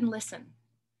 shut up and listen.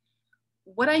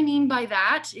 What I mean by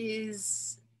that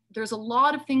is there's a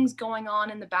lot of things going on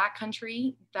in the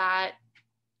backcountry that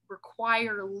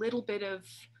require a little bit of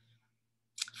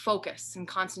focus and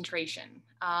concentration.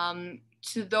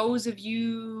 To those of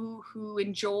you who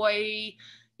enjoy,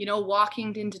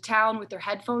 walking into town with their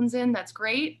headphones in, that's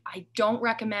great. I don't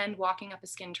recommend walking up a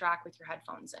skin track with your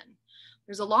headphones in.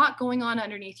 There's a lot going on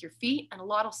underneath your feet and a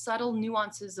lot of subtle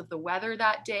nuances of the weather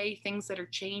that day, things that are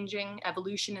changing,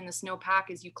 evolution in the snowpack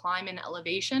as you climb in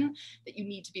elevation that you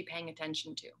need to be paying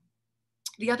attention to.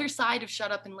 The other side of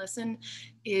shut up and listen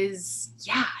is,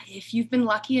 if you've been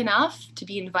lucky enough to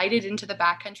be invited into the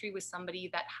backcountry with somebody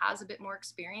that has a bit more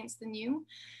experience than you,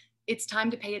 it's time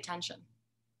to pay attention,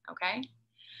 okay?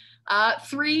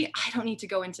 3, I don't need to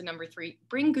go into #3,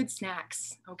 bring good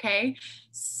snacks, okay?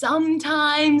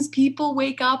 Sometimes people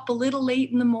wake up a little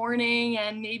late in the morning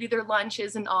and maybe their lunch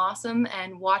isn't awesome,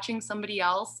 and watching somebody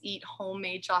else eat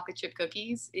homemade chocolate chip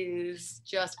cookies is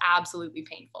just absolutely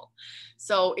painful.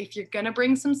 So if you're gonna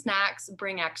bring some snacks,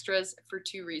 bring extras for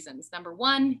 2 reasons.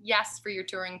 #1, yes, for your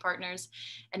touring partners,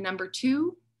 and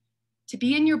 #2, to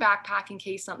be in your backpack in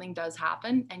case something does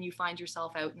happen and you find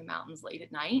yourself out in the mountains late at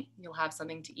night. You'll have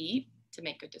something to eat to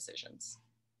make good decisions.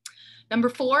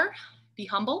 #4, be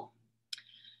humble.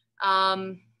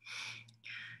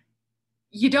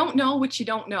 You don't know what you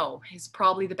don't know is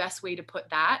probably the best way to put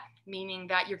that, meaning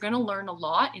that you're going to learn a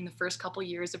lot in the first couple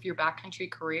years of your backcountry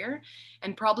career.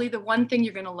 And probably the one thing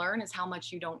you're going to learn is how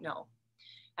much you don't know.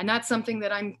 And that's something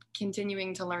that I'm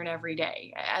continuing to learn every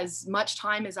day. As much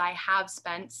time as I have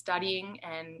spent studying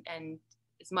and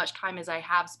as much time as I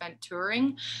have spent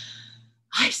touring,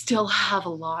 I still have a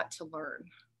lot to learn,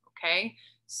 okay?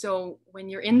 So when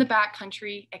you're in the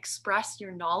backcountry, express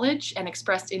your knowledge and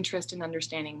express interest in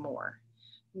understanding more.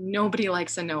 Nobody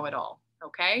likes a know-it-all,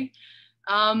 okay?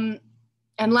 And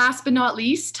last but not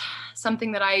least,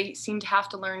 something that I seem to have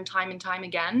to learn time and time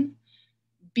again,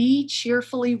 be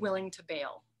cheerfully willing to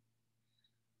bail.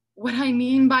 What I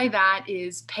mean by that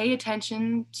is pay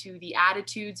attention to the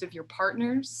attitudes of your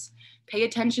partners, pay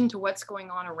attention to what's going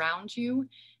on around you,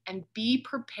 and be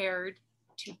prepared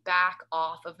to back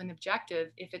off of an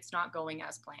objective if it's not going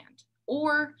as planned,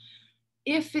 or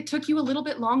if it took you a little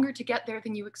bit longer to get there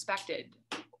than you expected,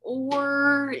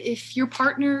 or if your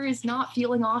partner is not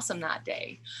feeling awesome that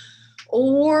day,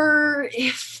 or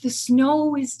if the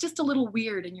snow is just a little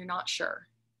weird and you're not sure.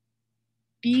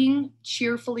 Being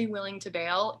cheerfully willing to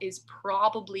bail is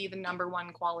probably the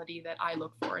 #1 quality that I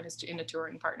look for in a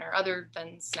touring partner, other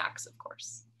than snacks, of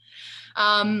course.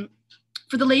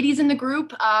 For the ladies in the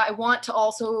group, I want to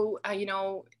also,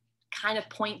 kind of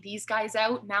point these guys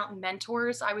out, Mountain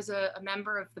Mentors. I was a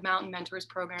member of the Mountain Mentors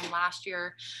program last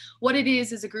year. What it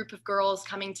is a group of girls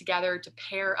coming together to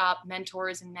pair up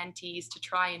mentors and mentees to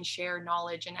try and share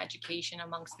knowledge and education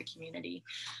amongst the community.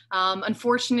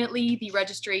 Unfortunately, the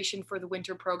registration for the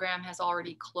winter program has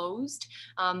already closed,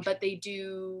 but they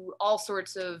do all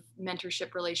sorts of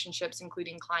mentorship relationships,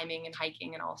 including climbing and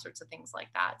hiking and all sorts of things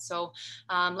like that. So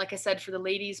like I said, for the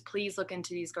ladies, please look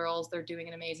into these girls. They're doing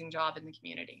an amazing job in the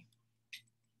community.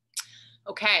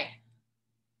 Okay,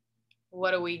 what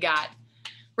do we got?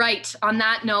 Right. On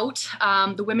that note,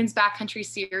 the Women's Backcountry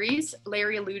Series,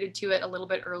 Larry alluded to it a little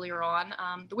bit earlier on.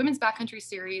 The Women's Backcountry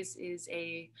Series is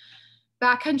a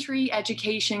backcountry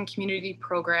education community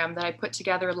program that I put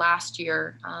together last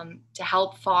year to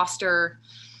help foster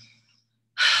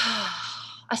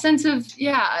a sense of,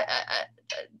 to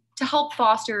help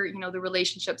foster, the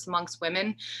relationships amongst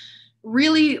women.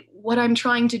 Really, what I'm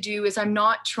trying to do is I'm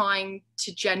not trying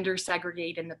to gender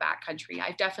segregate in the backcountry.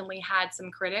 I've definitely had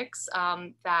some critics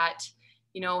that,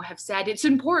 have said it's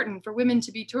important for women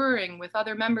to be touring with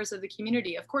other members of the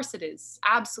community. Of course it is.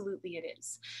 Absolutely it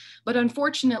is. But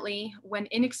unfortunately, when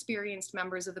inexperienced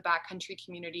members of the backcountry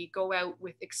community go out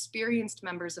with experienced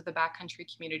members of the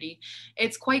backcountry community,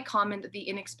 it's quite common that the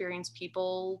inexperienced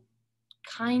people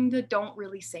kind of don't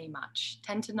really say much,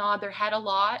 tend to nod their head a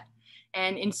lot.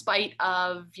 And in spite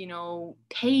of,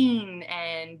 pain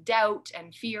and doubt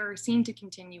and fear, seem to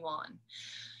continue on.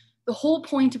 The whole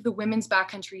point of the Women's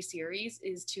Backcountry Series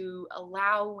is to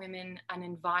allow women an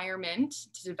environment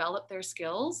to develop their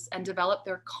skills and develop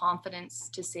their confidence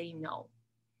to say no.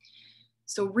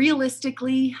 So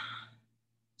realistically,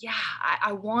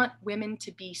 I want women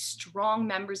to be strong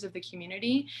members of the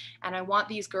community, and I want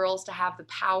these girls to have the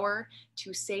power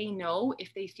to say no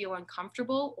if they feel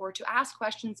uncomfortable or to ask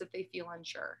questions if they feel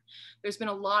unsure. There's been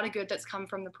a lot of good that's come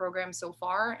from the program so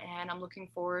far, and I'm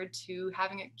looking forward to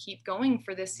having it keep going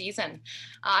for this season.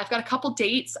 I've got a couple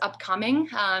dates upcoming.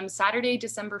 Saturday,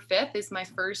 December 5th is my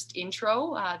first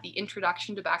intro, the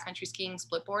Introduction to Backcountry Skiing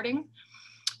Splitboarding.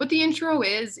 What the intro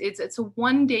is, it's a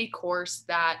one-day course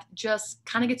that just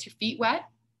kind of gets your feet wet.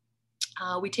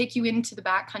 We take you into the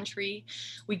backcountry,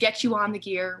 we get you on the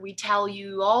gear, we tell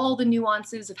you all the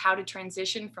nuances of how to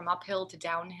transition from uphill to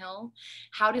downhill,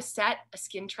 how to set a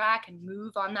skin track and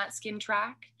move on that skin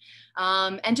track,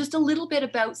 and just a little bit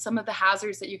about some of the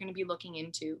hazards that you're going to be looking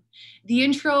into. The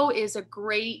intro is a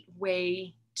great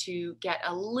way to get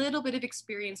a little bit of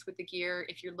experience with the gear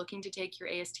if you're looking to take your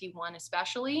AST1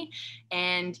 especially,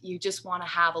 and you just want to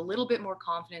have a little bit more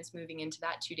confidence moving into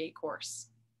that 2-day course.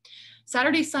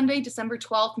 Saturday, Sunday, December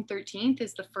 12th and 13th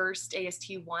is the first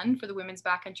AST1 for the Women's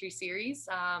Backcountry Series.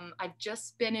 I've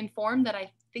just been informed that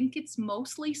I think it's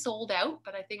mostly sold out,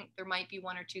 but I think there might be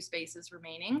 1 or 2 spaces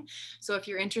remaining. So if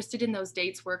you're interested in those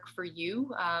dates work for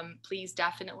you, please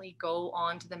definitely go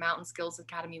on to the Mountain Skills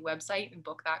Academy website and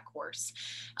book that course.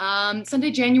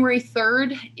 Sunday, January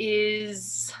 3rd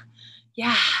is...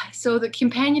 so the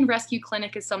Companion Rescue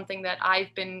Clinic is something that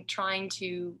I've been trying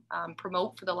to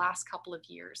promote for the last couple of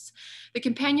years. The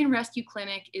Companion Rescue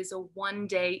Clinic is a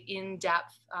 1-day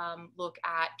in-depth look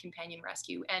at companion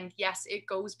rescue. And yes, it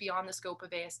goes beyond the scope of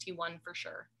AST1 for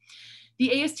sure. The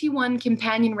AST1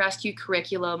 Companion Rescue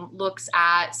curriculum looks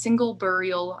at single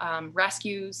burial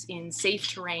rescues in safe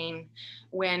terrain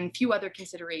when few other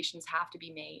considerations have to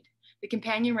be made. The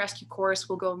Companion Rescue course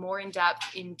will go more in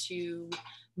depth into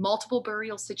multiple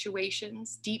burial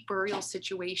situations, deep burial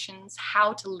situations,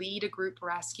 how to lead a group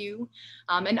rescue,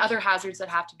 and other hazards that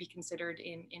have to be considered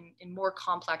in more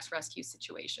complex rescue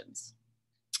situations.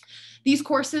 These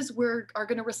courses are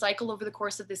going to recycle over the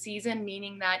course of the season,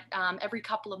 meaning that every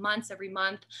couple of months, every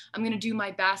month, I'm going to do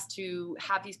my best to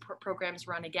have these programs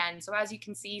run again. So as you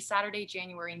can see, Saturday,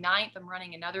 January 9th, I'm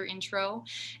running another intro,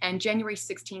 and January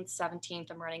 16th,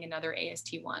 17th, I'm running another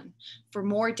AST1. For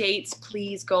more dates,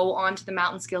 please go onto the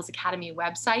Mountain Skills Academy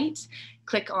website,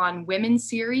 click on Women's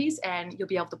Series, and you'll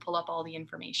be able to pull up all the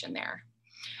information there.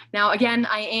 Now, again,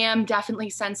 I am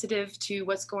definitely sensitive to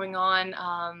what's going on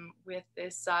with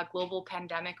this global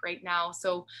pandemic right now.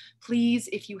 So please,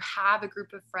 if you have a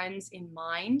group of friends in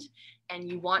mind and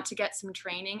you want to get some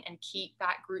training and keep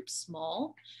that group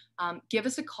small, give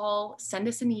us a call, send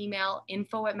us an email,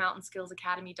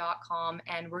 info@mountainskillsacademy.com,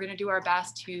 and we're going to do our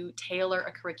best to tailor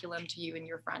a curriculum to you and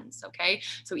your friends, okay?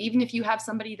 So even if you have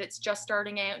somebody that's just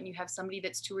starting out and you have somebody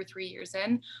that's 2 or 3 years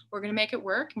in, we're going to make it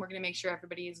work, and we're going to make sure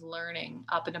everybody is learning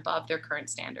up and above their current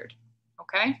standard,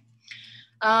 okay?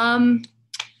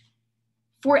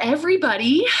 For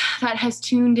everybody that has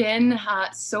tuned in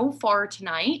so far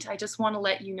tonight, I just want to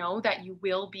let you know that you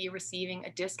will be receiving a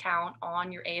discount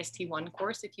on your AST1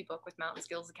 course if you book with Mountain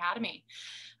Skills Academy.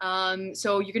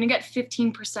 So you're going to get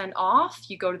 15% off.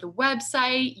 You go to the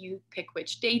website, you pick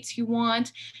which dates you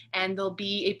want, and there'll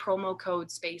be a promo code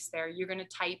space there. You're going to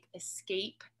type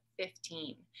Escape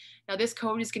 15. Now this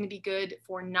code is going to be good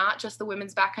for not just the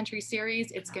Women's Backcountry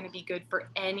Series, it's going to be good for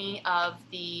any of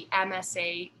the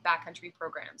MSAA backcountry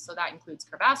programs. So that includes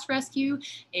crevasse rescue,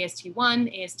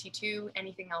 AST1, AST2,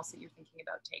 anything else that you're thinking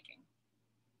about taking.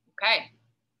 Okay.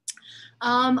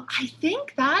 I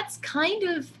think that's kind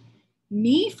of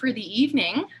me for the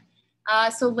evening.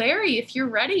 So Larry, if you're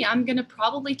ready, I'm gonna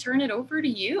probably turn it over to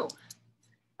you.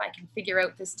 If I can figure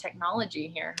out this technology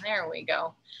here. There we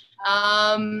go.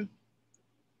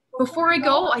 Before I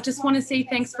go, I just want to say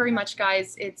thanks very much,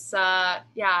 guys. It's not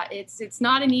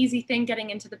an easy thing getting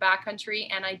into the backcountry,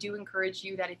 and I do encourage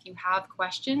you that if you have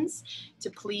questions, to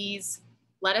please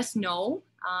let us know.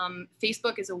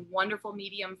 Facebook is a wonderful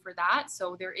medium for that.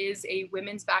 So there is a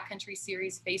Women's Backcountry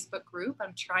Series Facebook group.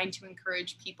 I'm trying to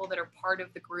encourage people that are part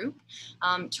of the group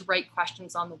to write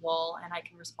questions on the wall, and I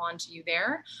can respond to you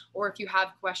there. Or if you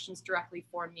have questions directly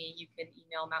for me, you can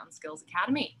email Mountain Skills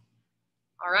Academy.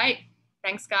 All right.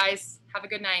 Thanks, guys. Have a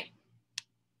good night.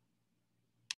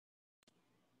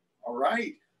 All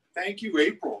right. Thank you,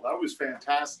 April. That was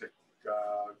fantastic.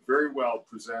 Very well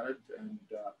presented. And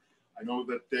I know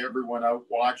that everyone out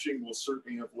watching will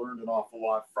certainly have learned an awful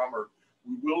lot from her.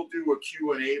 We will do a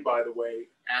Q&A, by the way,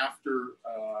 after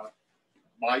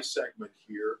my segment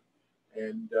here.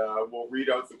 And we'll read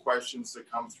out the questions that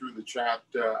come through the chat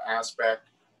aspect.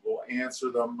 We'll answer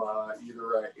them,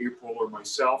 either April or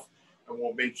myself. And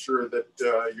we'll make sure that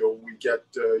we get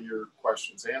your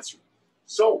questions answered.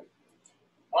 So,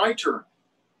 my turn.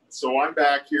 So I'm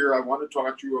back here. I want to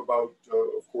talk to you about,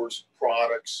 of course,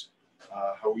 products,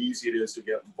 how easy it is to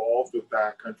get involved with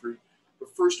backcountry.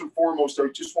 But first and foremost, I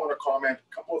just want to comment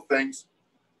a couple of things.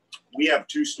 We have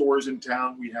 2 stores in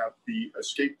town. We have the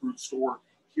Escape Route store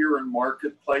here in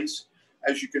Marketplace.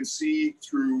 As you can see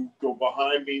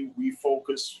behind me, we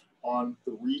focus on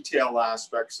the retail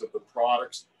aspects of the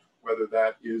products, whether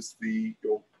that is the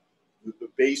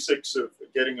basics of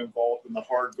getting involved in the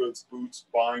hard goods, boots,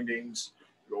 bindings,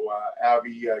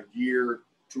 Abbey gear,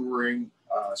 touring,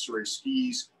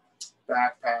 skis,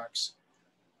 backpacks,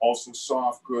 also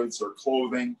soft goods or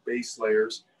clothing, base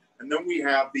layers. And then we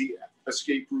have the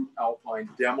Escape Route Alpine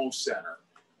Demo Center.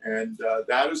 And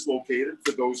that is located,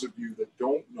 for those of you that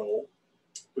don't know,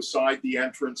 beside the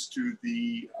entrance to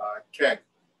the Keg,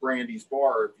 Brandy's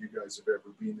Bar, if you guys have ever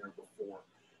been there before.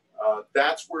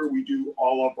 That's where we do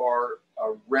all of our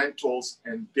rentals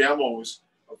and demos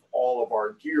of all of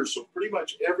our gear. So pretty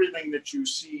much everything that you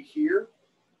see here,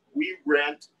 we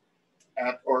rent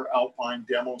at our Alpine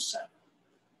Demo Center.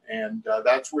 And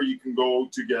that's where you can go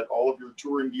to get all of your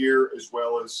touring gear, as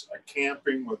well as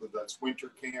camping, whether that's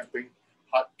winter camping,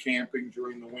 hut camping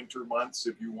during the winter months,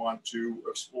 if you want to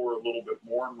explore a little bit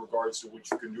more in regards to what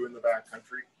you can do in the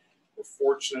backcountry. We're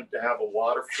fortunate to have a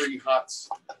lot of free huts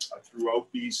throughout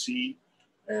BC,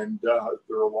 and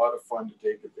they're a lot of fun to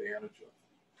take advantage of.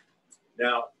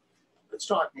 Now, let's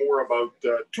talk more about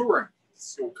touring.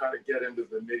 So we'll kind of get into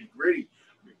the nitty gritty.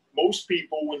 Most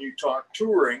people, when you talk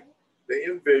touring, they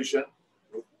envision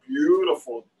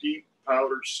beautiful, deep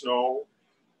powdered snow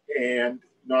and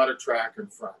not a track in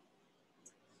front.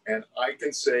 And I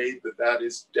can say that that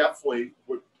is definitely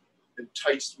what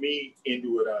enticed me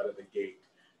into it out of the gate.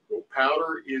 So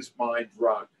powder is my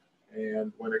drug.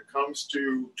 And when it comes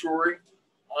to touring,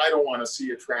 I don't want to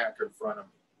see a track in front of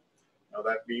me. Now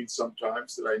that means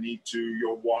sometimes that I need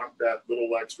to walk that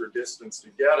little extra distance to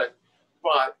get it,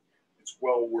 but it's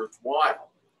well worthwhile.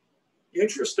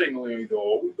 Interestingly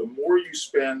though, the more you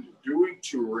spend doing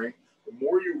touring, the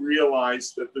more you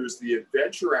realize that there's the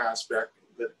adventure aspect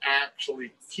that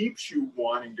actually keeps you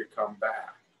wanting to come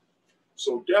back.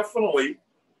 So definitely,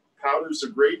 powder's a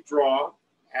great draw,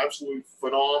 absolutely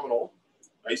phenomenal.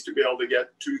 Nice to be able to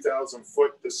get 2,000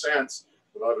 foot descents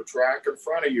without a track in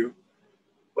front of you.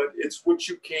 But it's what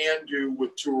you can do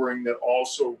with touring that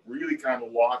also really kind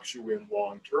of locks you in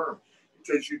long term,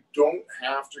 because you don't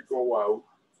have to go out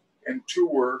and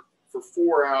tour for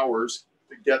 4 hours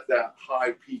to get that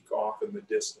high peak off in the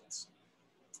distance.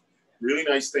 Really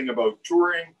nice thing about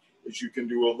touring is you can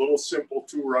do a little simple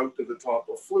tour out to the top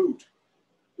of Flute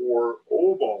or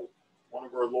Oboe, one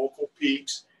of our local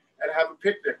peaks, and have a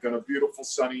picnic on a beautiful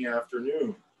sunny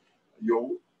afternoon.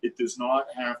 It does not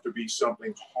have to be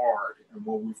something hard. And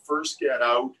when we first get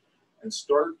out and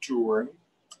start touring,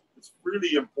 it's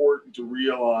really important to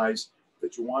realize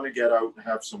that you want to get out and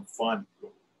have some fun.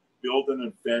 Build an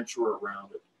adventure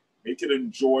around it. Make it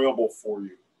enjoyable for you.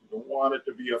 You don't want it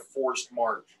to be a forced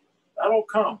march. That'll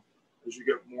come as you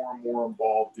get more and more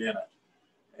involved in it.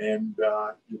 And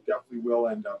you definitely will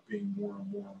end up being more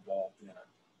and more involved in it.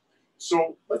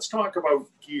 So let's talk about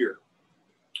gear.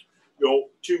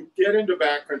 To get into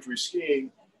backcountry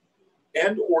skiing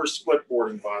and or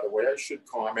splitboarding, by the way, I should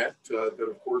comment that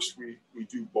of course we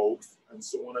do both. And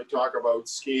so when I talk about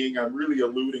skiing, I'm really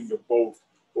alluding to both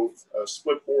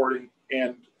splitboarding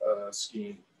and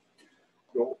skiing.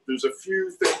 There's a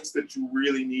few things that you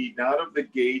really need. Out of the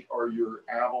gate are your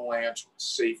avalanche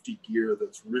safety gear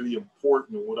that's really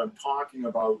important. And what I'm talking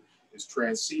about is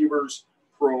transceivers,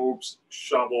 probes,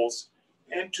 shovels,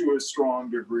 and to a strong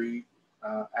degree,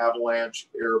 avalanche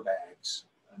airbags.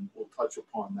 And we'll touch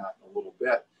upon that in a little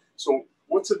bit. So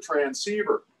what's a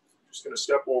transceiver? I'm just going to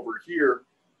step over here.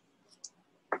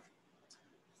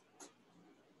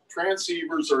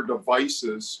 Transceivers are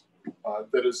devices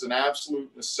that is an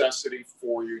absolute necessity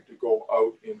for you to go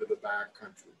out into the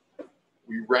backcountry.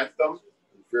 We rent them,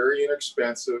 very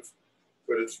inexpensive,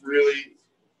 but it's really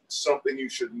something you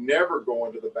should never go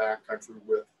into the backcountry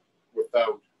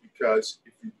without, because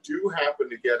if you do happen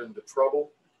to get into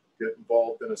trouble, get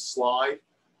involved in a slide,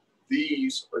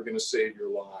 these are going to save your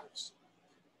lives.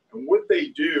 And what they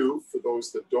do, for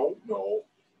those that don't know,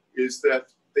 is that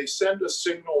they send a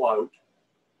signal out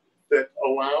that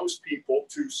allows people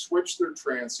to switch their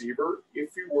transceiver,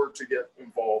 if you were to get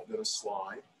involved in a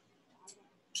slide,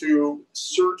 to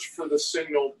search for the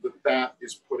signal that that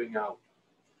is putting out.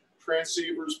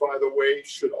 Transceivers, by the way,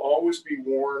 should always be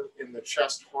worn in the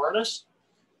chest harness.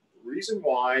 The reason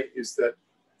why is that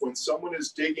when someone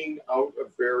is digging out a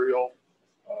burial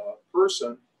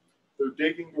person, they're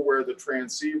digging to where the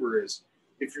transceiver is.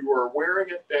 If you are wearing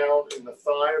it down in the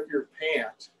thigh of your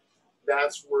pant,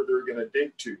 that's where they're going to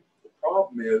dig to. The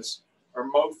problem is our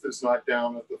mouth is not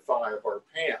down at the thigh of our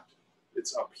pant.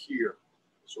 It's up here.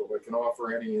 So if I can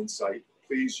offer any insight,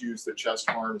 please use the chest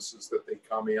harnesses that they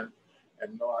come in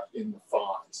and not in the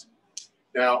thighs.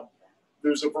 Now,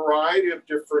 there's a variety of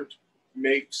different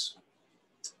makes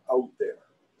out there.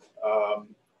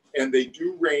 And they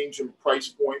do range in price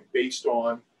point based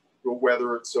on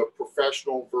whether it's a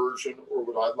professional version or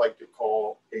what I'd like to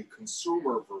call a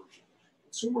consumer version.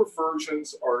 Consumer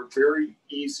versions are very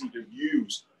easy to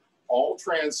use. All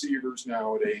transceivers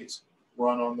nowadays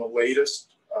run on the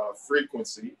latest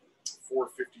frequency,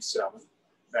 457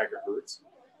 megahertz.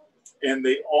 And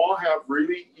they all have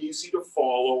really easy to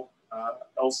follow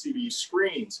LCD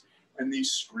screens. And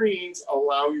these screens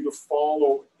allow you to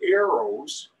follow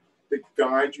arrows that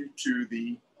guide you to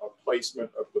the placement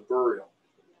of the burial.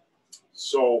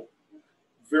 So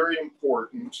very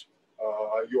important.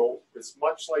 It's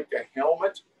much like a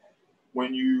helmet.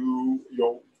 When you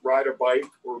ride a bike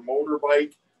or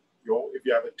motorbike, if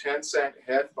you have a 10-cent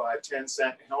head, buy a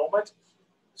 10-cent helmet.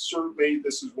 Certainly,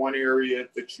 this is one area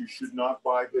that you should not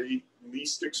buy the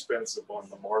least expensive on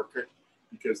the market,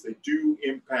 because they do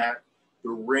impact the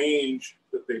range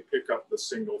that they pick up the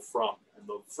signal from. And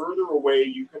the further away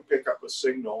you can pick up a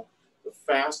signal, the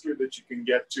faster that you can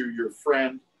get to your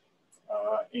friend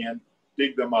and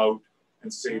dig them out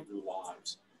and save their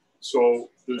lives. So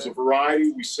there's a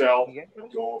variety. We sell,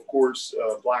 of course,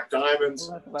 black diamonds,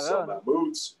 we sell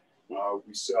mammoths,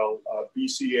 we sell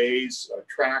BCAs,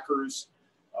 trackers,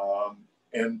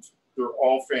 and they're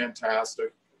all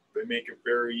fantastic. They make it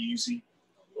very easy.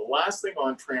 The last thing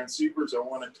on transceivers I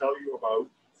want to tell you about,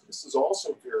 this is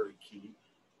also very key,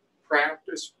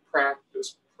 practice,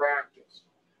 practice, practice.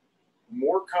 The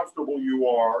more comfortable you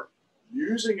are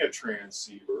using a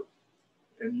transceiver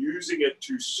and using it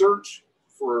to search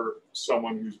for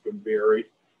someone who's been buried,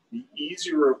 the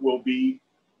easier it will be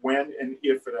when and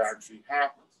if it actually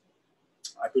happens.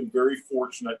 I've been very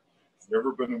fortunate. I've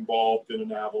never been involved in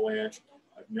an avalanche.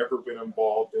 I've never been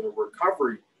involved in a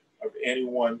recovery of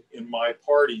anyone in my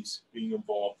parties being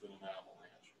involved in an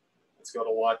avalanche. It's got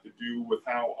a lot to do with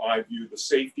how I view the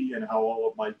safety and how all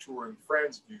of my touring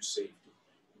friends view safety.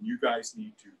 And you guys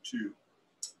need to too.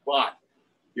 But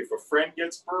if a friend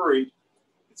gets buried,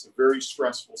 it's a very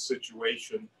stressful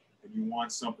situation, and you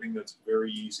want something that's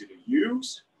very easy to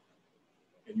use,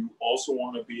 and you also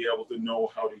want to be able to know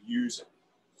how to use it.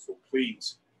 So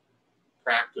please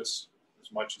practice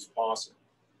as much as possible.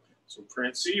 So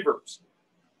transceivers.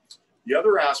 The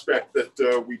other aspect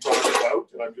that we talked about,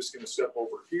 and I'm just going to step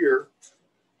over here,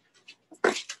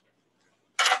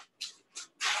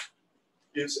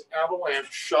 is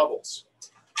avalanche shovels.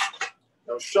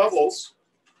 Now shovels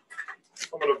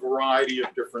come in a variety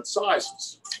of different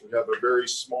sizes. We have a very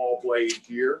small blade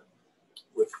here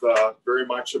with very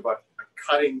much of a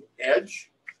cutting edge.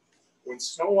 When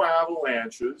snow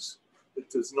avalanches, it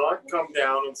does not come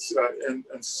down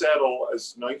and settle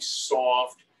as nice,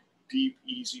 soft, deep,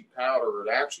 easy powder. It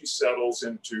actually settles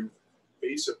into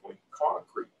basically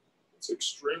concrete. It's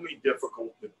extremely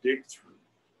difficult to dig through.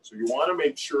 So you want to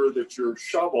make sure that your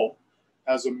shovel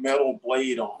has a metal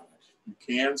blade on it. You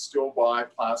can still buy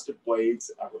plastic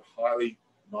blades. I would highly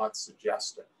not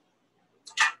suggest it.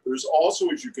 There's also,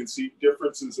 as you can see,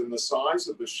 differences in the size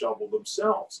of the shovel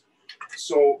themselves.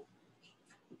 So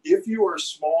if you are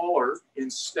smaller in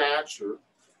stature,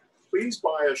 please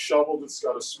buy a shovel that's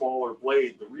got a smaller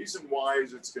blade. The reason why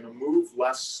is it's going to move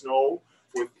less snow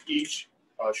with each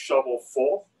shovel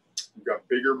full. You've got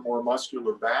bigger, more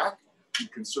muscular back. You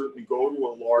can certainly go to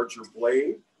a larger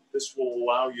blade. This will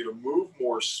allow you to move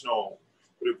more snow.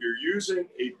 But if you're using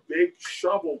a big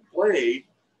shovel blade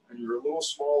and you're a little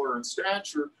smaller in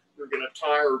stature, you're going to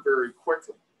tire very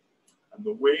quickly. And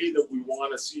the way that we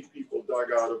want to see people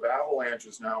dug out of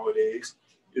avalanches nowadays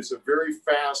is a very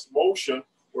fast motion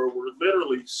where we're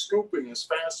literally scooping as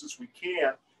fast as we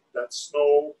can that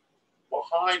snow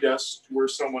behind us to where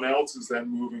someone else is then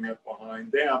moving it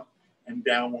behind them and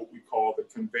down what we call the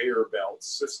conveyor belt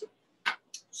system.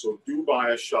 So do buy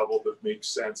a shovel that makes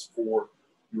sense for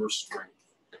your strength.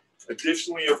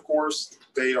 Additionally, of course,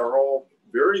 they are all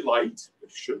very light. They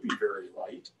should be very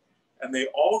light. And they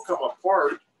all come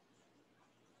apart,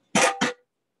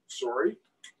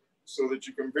 so that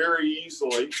you can very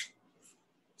easily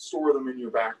store them in your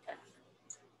backpack.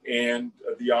 And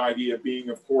the idea being,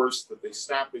 of course, that they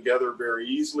snap together very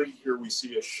easily. Here we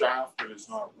see a shaft that is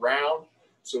not round,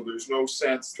 so there's no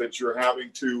sense that you're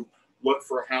having to look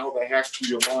for how the heck do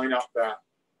you line up that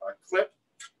clip.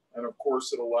 And of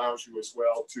course, it allows you as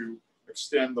well to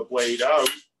extend the blade out.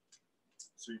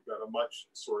 So you've got a much,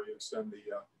 extend the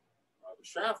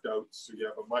shaft out, so you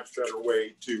have a much better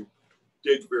way to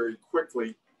dig very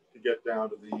quickly to get down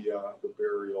to the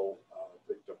burial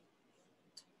victim.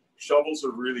 Shovels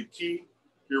are really key.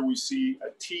 Here we see a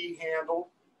T handle.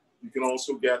 You can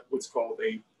also get what's called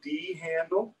a D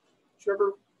handle,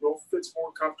 whichever fits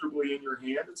more comfortably in your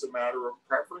hand. It's a matter of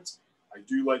preference. I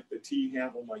do like the T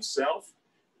handle myself.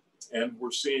 And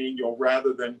we're seeing,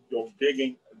 rather than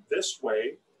digging this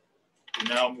way,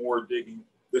 we're now more digging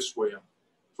this way. I'm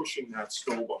pushing that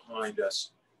snow behind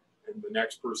us, and the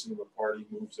next person in the party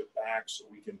moves it back so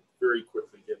we can very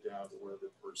quickly get down to where the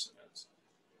person is.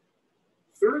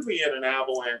 Thirdly, in an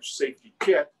avalanche safety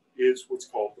kit is what's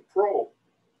called the probe.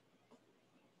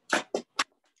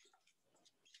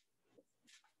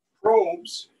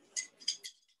 Probes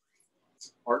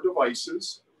are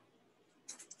devices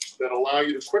that allow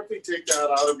you to quickly take that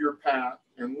out of your pack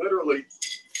and literally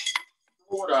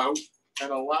throw it out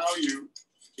and allow you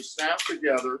to snap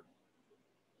together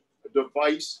a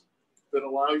device that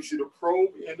allows you to probe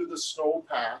into the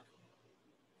snowpack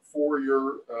for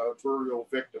your burial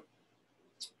victim.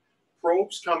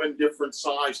 Probes come in different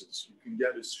sizes. You can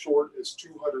get as short as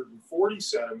 240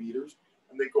 centimeters,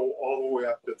 and they go all the way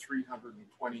up to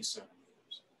 320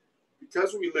 centimeters.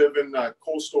 Because we live in a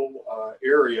coastal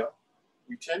area,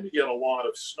 we tend to get a lot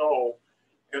of snow,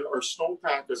 and our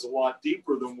snowpack is a lot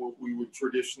deeper than what we would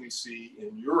traditionally see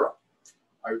in Europe.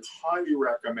 I would highly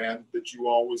recommend that you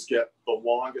always get the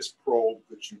longest probe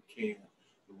that you can.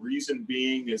 The reason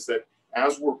being is that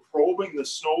as we're probing the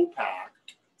snowpack,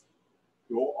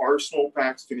 our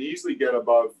snowpacks can easily get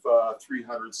above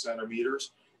 300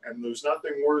 centimeters, and there's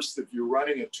nothing worse if you're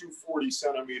running a 240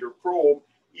 centimeter probe.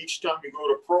 Each time you go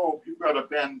to probe, you've got to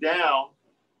bend down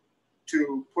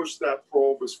to push that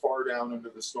probe as far down into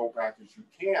the snowpack as you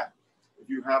can. If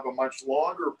you have a much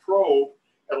longer probe,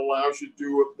 it allows you to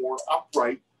do it more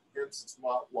upright, hence it's a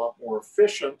lot more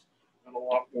efficient and a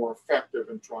lot more effective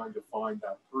in trying to find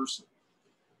that person.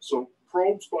 So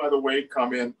probes, by the way,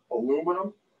 come in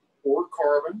aluminum or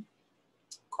carbon.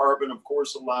 Carbon, of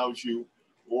course, allows you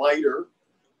lighter.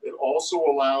 It also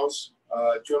allows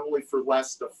generally for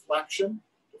less deflection.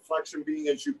 Deflection being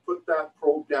as you put that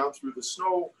probe down through the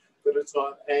snow, that it's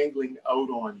not angling out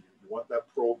on you. You want that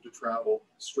probe to travel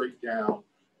straight down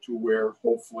to where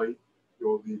hopefully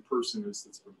the person is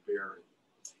that's been buried.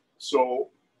 So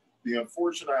the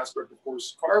unfortunate aspect, of course,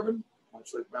 is carbon,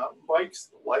 much like mountain bikes.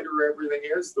 The lighter everything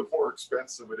is, the more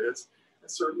expensive it is. And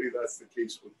certainly that's the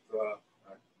case with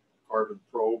carbon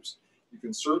probes. You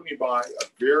can certainly buy a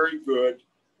very good,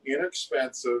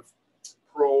 inexpensive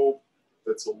probe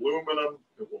that's aluminum.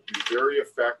 It will be very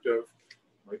effective.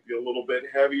 Might be a little bit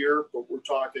heavier, but we're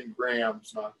talking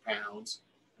grams, not pounds.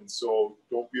 And so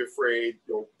don't be afraid.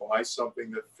 Buy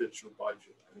something that fits your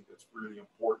budget. I think that's really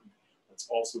important. That's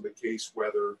also the case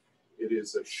whether it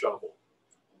is a shovel.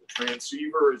 The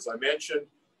transceiver, as I mentioned,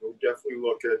 you'll definitely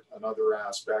look at another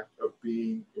aspect of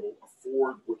being,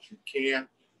 afford what you can.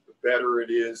 The better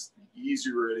it is, the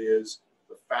easier it is,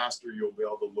 the faster you'll be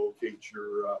able to locate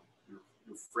your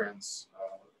friends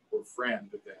or friend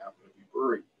if they happen to be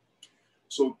buried.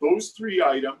 So those three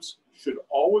items should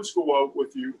always go out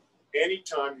with you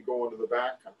anytime you go into the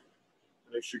backcountry.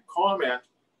 And I should comment,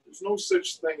 there's no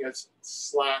such thing as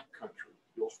slack country.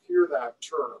 You'll hear that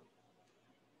term.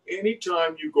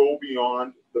 Anytime you go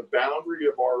beyond the boundary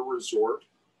of our resort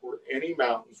or any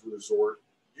mountains resort,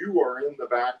 you are in the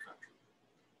backcountry.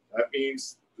 That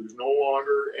means there's no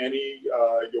longer any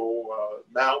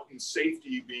mountain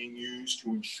safety being used to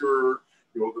ensure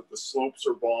you know that the slopes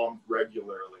are bombed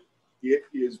regularly. It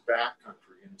is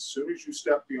backcountry, and as soon as you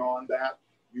step beyond that,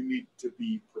 you need to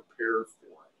be prepared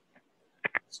for it.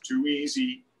 It's too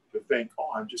easy to think,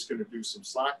 oh, I'm just going to do some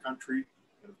slack country,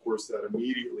 and of course that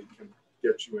immediately can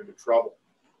get you into trouble.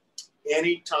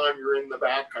 Anytime you're in the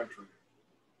backcountry,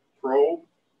 probe,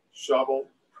 shovel,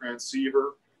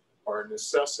 transceiver are a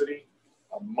necessity,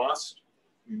 a must.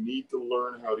 You need to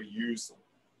learn how to use them.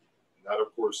 And that,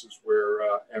 of course, is where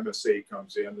MSAA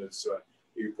comes in, as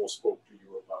April spoke to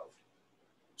you about.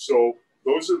 So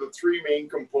those are the three main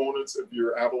components of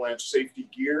your avalanche safety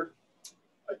gear.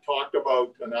 I talked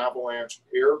about an avalanche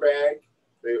airbag.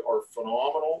 They are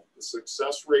phenomenal. The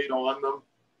success rate on them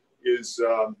is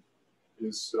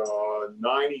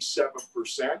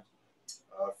 97%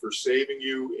 for saving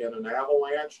you in an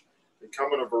avalanche. They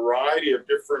come in a variety of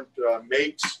different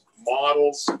makes,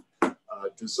 models,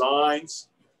 designs.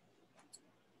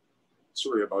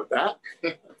 Sorry about that.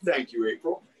 Thank you,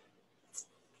 April.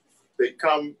 They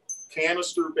come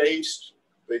canister-based.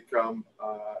 They come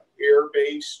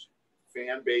air-based,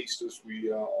 fan-based, as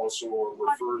we also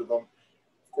refer to them.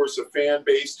 Of course, a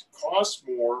fan-based costs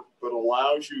more, but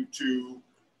allows you to,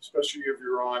 especially if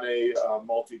you're on a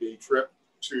multi-day trip,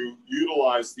 to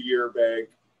utilize the airbag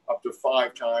up to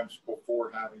 5 times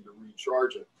before having to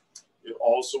recharge it. It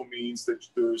also means that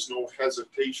there's no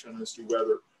hesitation as to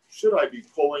whether, should I be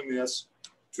pulling this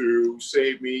to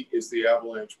save me? Is the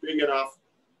avalanche big enough?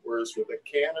 Whereas with a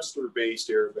canister-based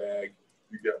airbag,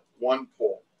 you get one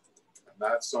pull. And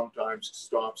that sometimes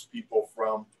stops people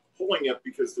from pulling it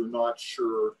because they're not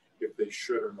sure if they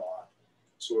should or not.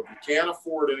 So if you can't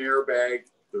afford an airbag,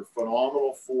 they're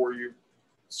phenomenal for you.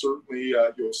 Certainly,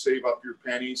 you'll save up your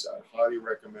pennies. I highly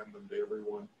recommend them to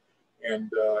everyone.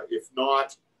 And if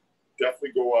not,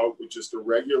 definitely go out with just a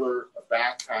regular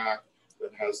backpack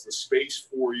that has the space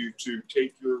for you to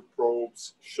take your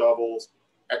probes, shovels,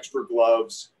 extra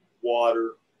gloves,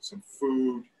 water, some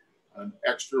food, an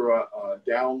extra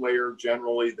down layer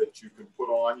generally that you can put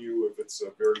on you if it's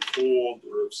very cold,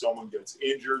 or if someone gets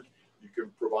injured, you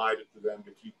can provide it to them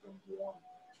to keep them warm.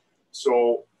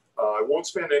 So I won't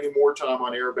spend any more time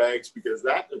on airbags because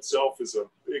that in itself is a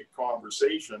big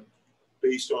conversation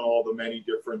based on all the many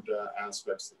different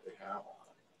aspects that they have on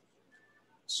it.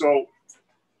 So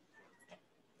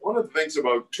one of the things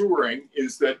about touring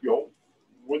is that, you know,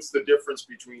 what's the difference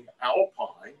between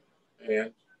alpine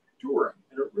and touring?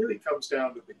 And it really comes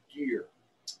down to the gear.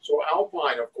 So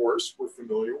alpine, of course, we're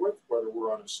familiar with, whether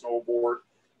we're on a snowboard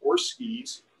or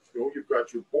skis. You know, you've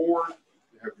got your board,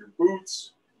 you have your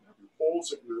boots, you have your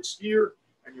poles if you're a skier,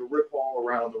 and you rip all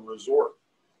around the resort.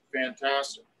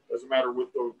 Fantastic. Doesn't matter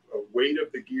what the weight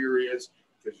of the gear is,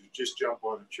 because you just jump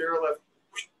on a chairlift,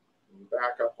 and you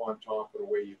back up on top, and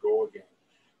away you go again.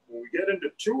 When we get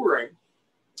into touring,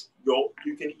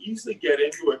 you can easily get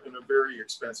into it in a very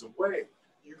expensive way.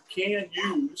 You can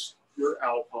use your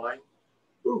alpine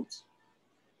boots.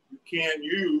 You can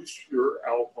use your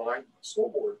alpine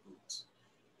snowboard boots.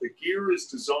 The gear is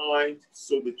designed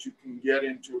so that you can get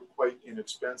into it quite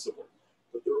inexpensively,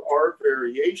 but there are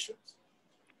variations.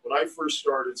 When I first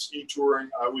started ski touring,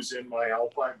 I was in my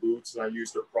alpine boots, and I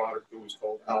used a product that was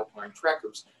called Alpine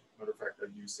Trekkers. Matter of fact, I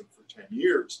used them for 10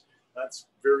 years. That's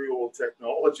very old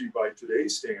technology by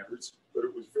today's standards, but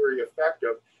it was very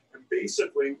effective. And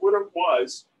basically what it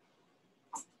was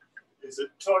is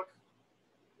it took,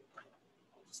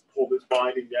 I'll just pull this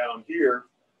binding down here,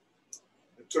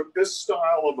 it took this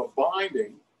style of a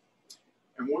binding,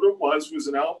 and what it was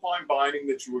an alpine binding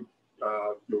that you would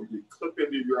you'd clip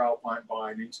into your alpine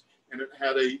bindings, and it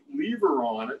had a lever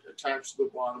on it attached to the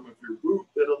bottom of your boot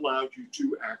that allowed you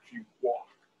to actually walk.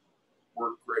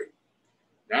 Worked great.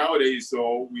 Nowadays,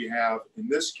 though, we have, in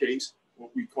this case,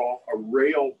 what we call a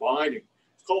rail binding.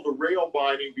 It's called a rail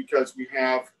binding because we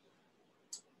have,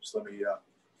 just let me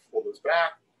pull this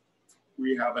back.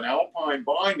 We have an alpine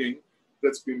binding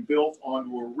that's been built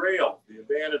onto a rail. The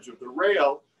advantage of the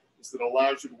rail is that it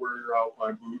allows you to wear your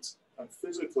alpine boots and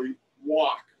physically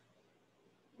walk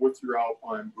with your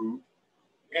alpine boot,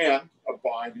 and a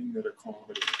binding that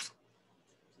accommodates.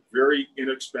 A very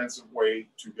inexpensive way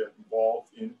to get involved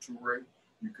in touring.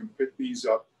 You can pick these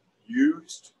up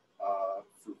used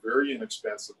for very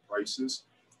inexpensive prices,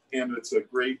 and it's a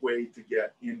great way to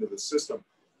get into the system,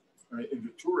 into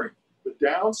touring. The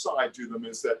downside to them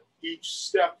is that each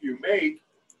step you make,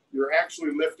 you're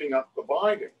actually lifting up the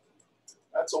binding.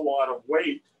 That's a lot of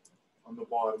weight on the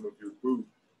bottom of your boot,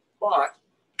 but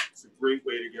it's a great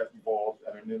way to get involved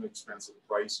at an inexpensive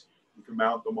price. You can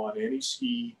mount them on any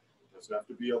ski. It doesn't have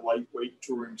to be a lightweight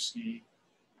touring ski,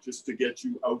 just to get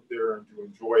you out there and to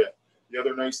enjoy it. The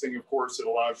other nice thing, of course, it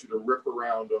allows you to rip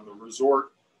around on the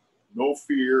resort. No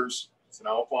fears. It's an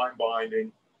alpine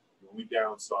binding. The only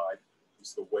downside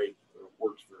is the weight, but it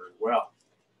works very well.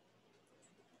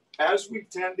 As we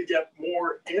tend to get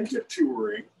more into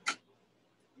touring,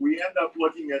 we end up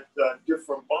looking at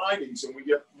different bindings, and we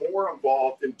get more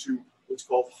involved into what's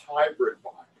called hybrid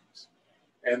bindings.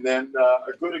 And then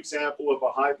a good example of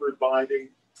a hybrid binding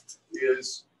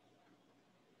is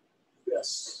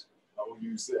this. I will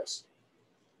use this.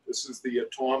 This is the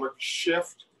Atomic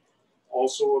Shift.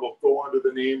 Also, it'll go under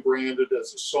the name branded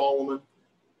as a Solomon.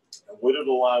 And what it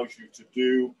allows you to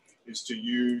do is to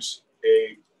use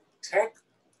a tech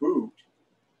boot.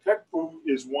 Tech boot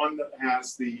is one that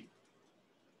has the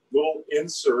little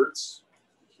inserts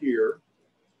here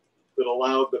that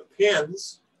allow the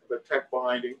pins of a tech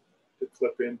binding to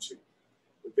clip into.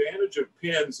 The advantage of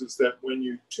pins is that when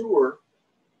you tour,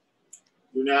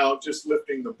 you're now just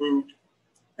lifting the boot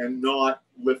and not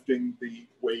lifting the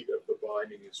weight of the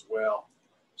binding as well.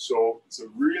 So it's a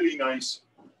really nice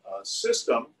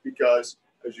system because,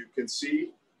 as you can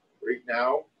see right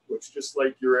now, looks just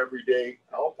like your everyday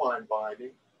alpine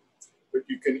binding, but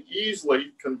you can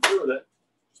easily convert it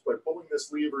just by pulling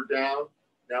this lever down.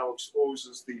 Now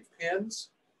exposes the pins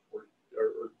or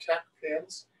tech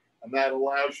pins, and that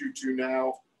allows you to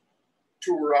now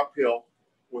tour uphill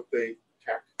with a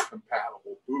tech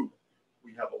compatible boot.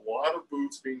 We have a lot of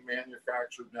boots being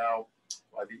manufactured now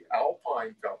by the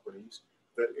alpine companies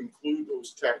that include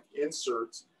those tech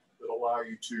inserts that allow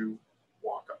you to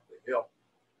walk up the hill.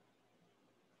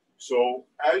 So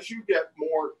as you get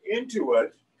more into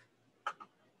it,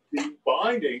 the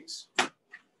bindings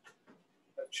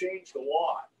have changed a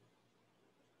lot.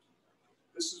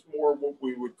 This is more what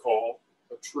we would call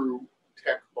a true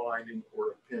tech binding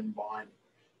or a pin binding.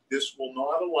 This will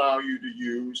not allow you to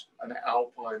use an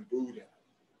alpine boot in it.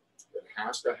 It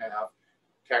has to have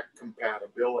tech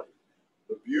compatibility.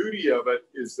 The beauty of it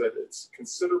is that it's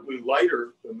considerably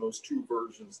lighter than those two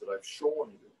versions that I've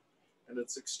shown you, and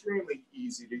it's extremely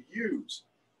easy to use.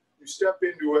 You step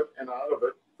into it and out of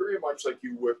it very much like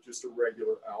you would just a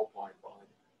regular alpine binding.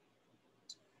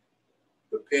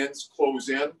 The pins close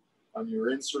in on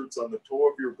your inserts on the toe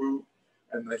of your boot,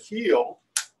 and the heel,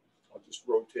 I'll just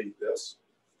rotate this.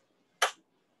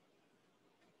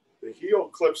 The heel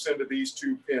clips into these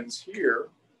two pins here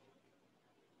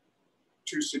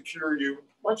to secure you,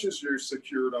 much as you're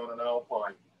secured on an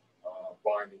alpine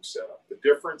binding setup. The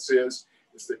difference is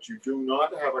that you do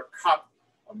not have a cup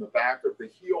on the back of the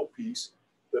heel piece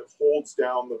that holds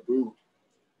down the boot.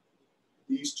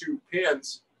 These two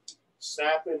pins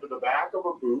snap into the back of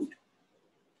a boot.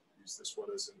 Use this one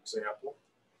as an example.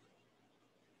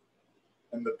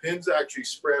 And the pins actually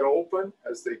spread open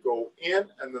as they go in,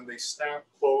 and then they snap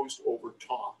closed over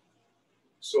top.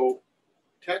 So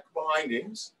tech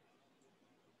bindings,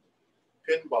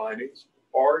 pin bindings,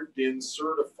 are DIN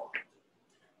certified.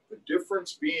 The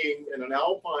difference being in an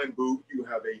alpine boot, you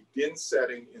have a DIN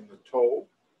setting in the toe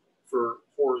for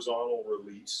horizontal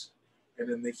release. And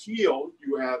in the heel,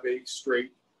 you have a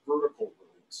straight vertical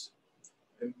release.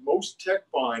 In most tech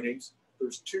bindings,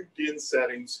 there's two DIN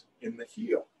settings in the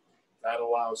heel. That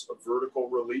allows a vertical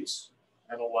release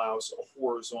and allows a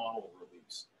horizontal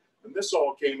release. And this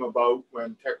all came about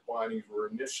when tech bindings were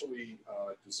initially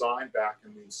designed back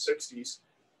in the 60s.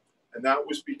 And that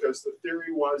was because the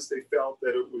theory was they felt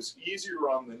that it was easier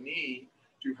on the knee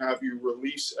to have you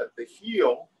release at the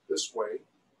heel this way,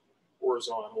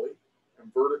 horizontally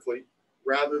and vertically,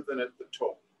 rather than at the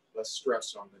toe. Less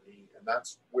stress on the knee. And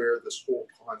that's where this whole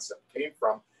concept came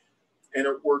from. And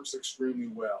it works extremely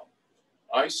well.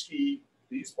 I ski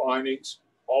these bindings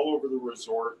all over the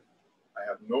resort. I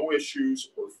have no issues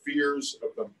or fears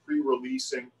of them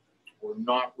pre-releasing or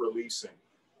not releasing.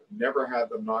 I've never had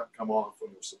them not come off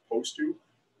when they're supposed to.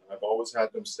 And I've always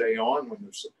had them stay on when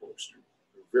they're supposed to.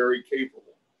 They're very capable.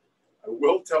 I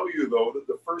will tell you, though, that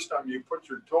the first time you put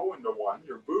your toe into one,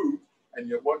 your boot, and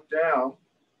you look down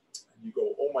and you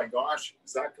go, oh my gosh,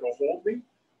 is that going to hold me?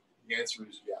 The answer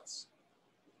is yes.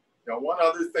 Now, one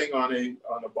other thing on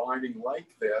a binding like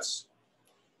this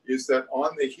is that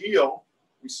on the heel,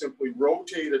 we simply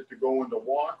rotate it to go into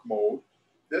walk mode.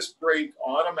 This brake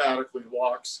automatically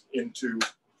locks into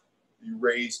the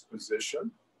raised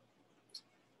position.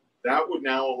 That would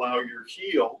now allow your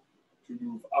heel to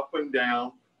move up and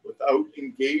down without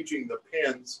engaging the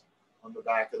pins on the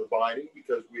back of the binding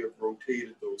because we have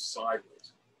rotated those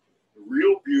sideways. The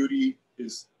real beauty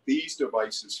is these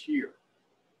devices here.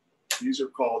 These are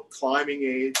called climbing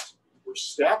aids or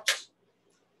steps.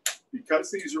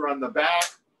 Because these are on the back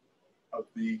of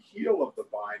the heel of the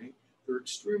binding, they're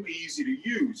extremely easy to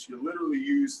use. You literally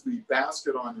use the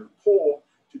basket on your pole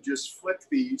to just flick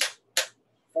these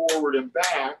forward and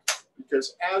back,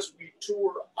 because as we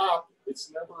tour up, it's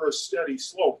never a steady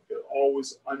slope. It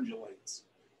always undulates.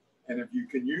 And if you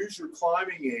can use your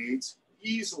climbing aids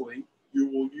easily, you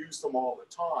will use them all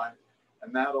the time,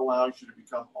 and that allows you to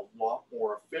become a lot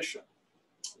more efficient.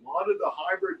 A lot of the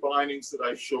hybrid bindings that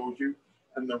I showed you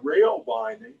and the rail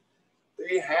binding,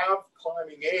 they have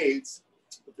climbing aids,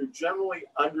 but they're generally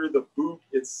under the boot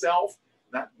itself.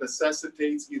 That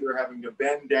necessitates either having to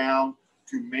bend down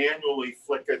to manually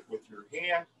flick it with your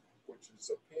hand, which is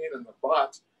a pain in the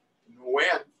butt, no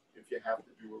end if you have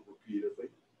to do it repeatedly.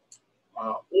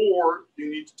 Or you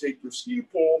need to take your ski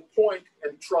pole, point,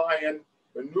 and try and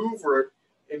maneuver it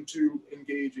into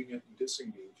engaging it and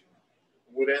disengaging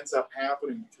it. What ends up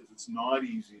happening, because it's not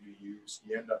easy to use,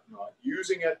 you end up not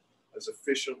using it as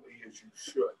efficiently as you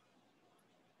should.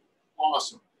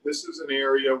 Awesome. This is an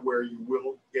area where you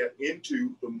will get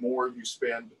into the more you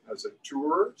spend as a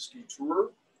tourer, ski tourer,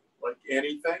 like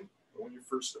anything. When you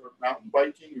first start mountain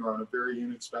biking, you're on a very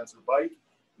inexpensive bike.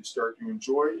 You start to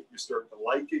enjoy it, you start to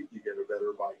like it, you get a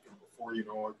better bike. And before you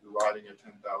know it, you're riding a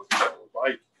 $10,000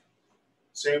 bike.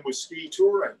 Same with ski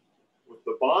touring. With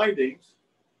the bindings,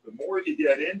 the more you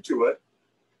get into it,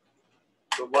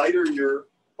 the lighter your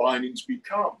bindings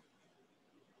become,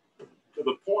 to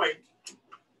the point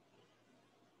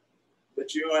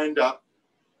that you end up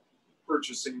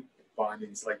purchasing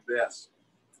bindings like this.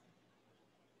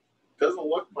 Doesn't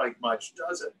look like much,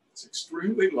 does it? It's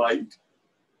extremely light,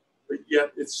 but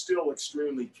yet it's still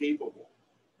extremely capable.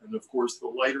 And of course, the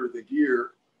lighter the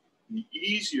gear, the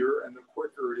easier and the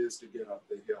quicker it is to get up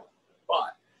the hill.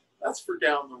 But that's for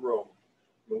down the road.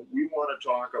 We want to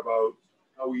talk about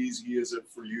how easy is it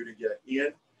for you to get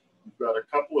in. We've got a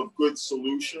couple of good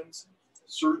solutions.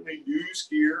 Certainly used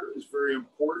gear is very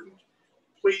important.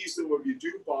 Please, that when you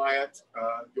do buy it,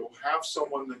 you'll have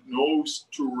someone that knows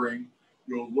touring.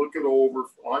 You'll look it over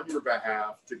on your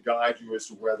behalf to guide you as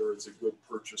to whether it's a good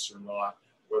purchase or not,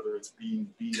 whether it's being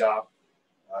beat up,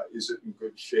 is it in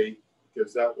good shape,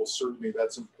 because that will certainly,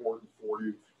 that's important for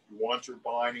you. You want your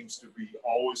bindings to be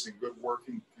always in good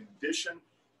working condition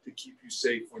to keep you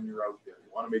safe when you're out there.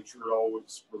 You want to make sure it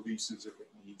always releases if it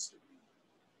needs to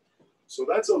be. So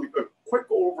that's a quick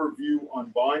overview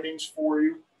on bindings for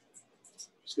you.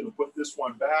 Just going to put this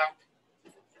one back.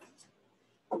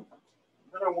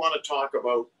 Then I want to talk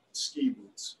about ski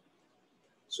boots.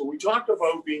 So we talked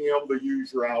about being able to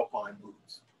use your alpine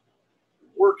boots. It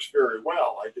works very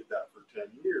well. I did that for 10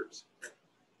 years.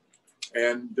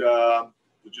 And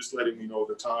you're just letting me know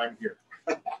the time here.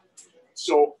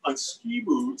 So on ski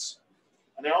boots,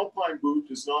 an alpine boot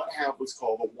does not have what's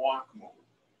called a walk mode.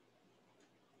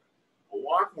 A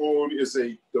walk mode is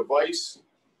a device,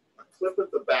 a clip at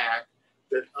the back,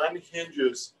 that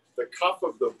unhinges the cuff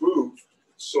of the boot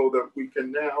so that we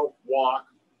can now walk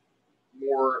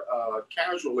more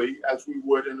casually as we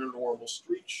would in a normal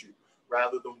street shoe,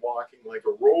 rather than walking like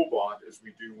a robot as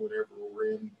we do whenever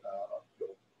we're in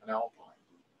an alpine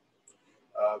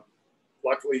boot.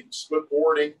 Luckily, split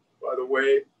boarding, by the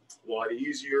way, a lot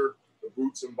easier. The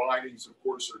boots and bindings, of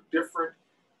course, are different,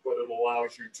 but it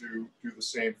allows you to do the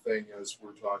same thing as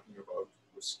we're talking about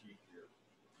with ski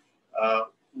gear.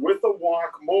 With the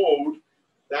walk mode,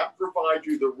 that provides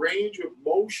you the range of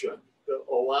motion that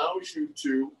allows you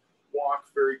to walk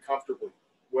very comfortably,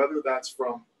 whether that's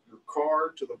from your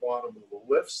car to the bottom of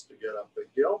the lifts to get up the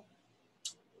hill,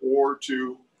 or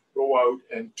to go out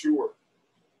and tour.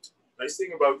 Nice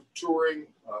thing about touring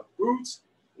boots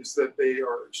is that they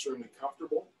are extremely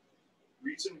comfortable.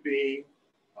 Reason being,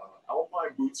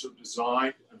 alpine boots are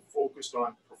designed and focused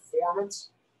on performance,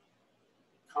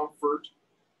 comfort,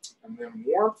 and then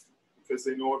warmth, because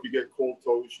they know if you get cold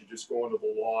toes, you just go into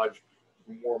the lodge,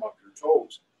 you can warm up your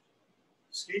toes.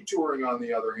 Ski touring, on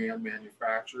the other hand,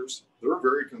 manufacturers, they're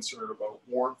very concerned about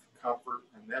warmth, comfort,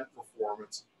 and then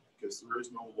performance, because there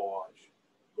is no lodge.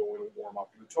 Go in and warm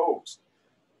up your toes.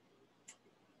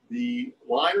 The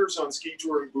liners on ski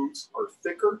touring boots are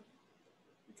thicker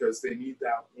because they need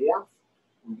that warmth.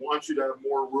 We want you to have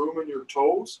more room in your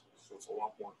toes, so it's a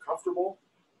lot more comfortable.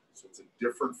 So it's a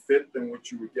different fit than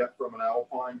what you would get from an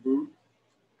alpine boot.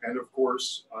 And of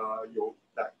course,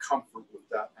 that comfort with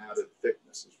that added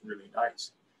thickness is really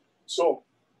nice. So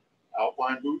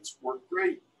alpine boots work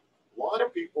great. A lot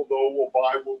of people, though, will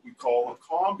buy what we call a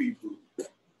combi boot.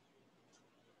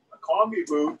 A combi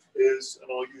boot is, and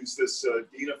I'll use this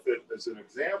Dynafit as an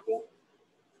example,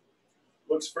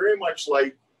 looks very much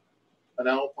like an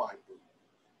alpine boot,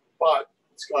 but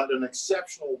it's got an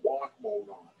exceptional walk mode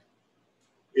on it.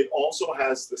 It also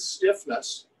has the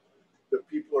stiffness that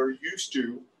people are used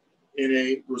to in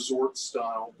a resort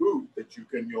style boot that you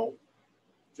can,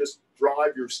 just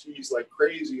drive your skis like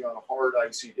crazy on a hard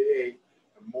icy day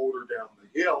and motor down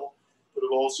the hill. But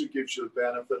it also gives you the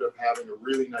benefit of having a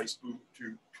really nice boot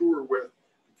to tour with,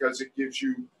 because it gives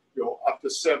you, up to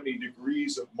 70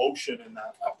 degrees of motion in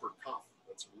that upper cuff.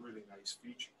 That's a really nice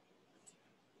feature.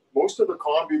 Most of the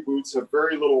combi boots have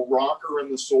very little rocker in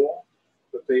the sole,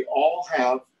 but they all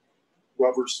have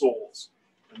rubber soles.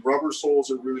 And rubber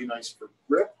soles are really nice for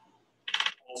grip,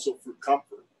 also for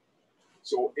comfort.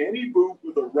 So any boot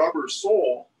with a rubber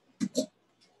sole, you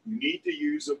need to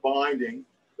use a binding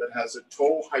that has a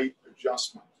toe height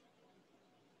adjustment.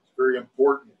 It's very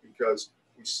important because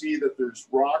we see that there's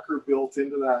rocker built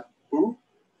into that boot,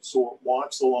 so it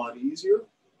walks a lot easier,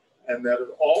 and that it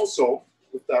also,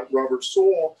 with that rubber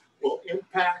sole, will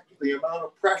impact the amount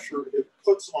of pressure it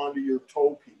puts onto your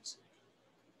toe piece.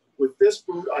 With this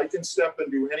boot, I can step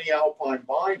into any alpine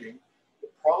binding. The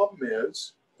problem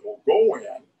is, it'll go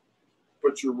in,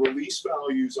 but your release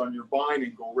values on your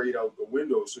binding go right out the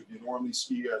window. So if you normally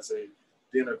ski as a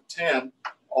din of 10,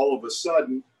 all of a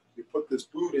sudden, you put this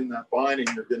boot in that binding,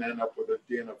 you're going to end up with a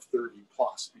din of 30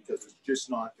 plus, because it's just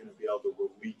not going to be able to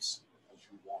release as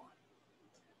you want.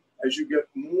 As you get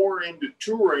more into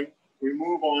touring, we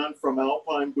move on from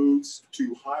alpine boots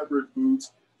to hybrid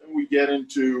boots, and we get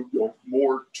into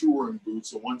more touring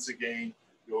boots. So once again,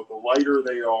 the lighter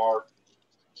they are,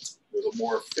 the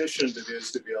more efficient it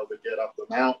is to be able to get up the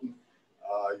mountain.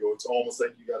 It's almost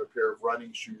like you got a pair of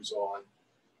running shoes on.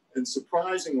 And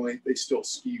surprisingly, they still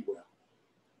ski well.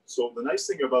 So the nice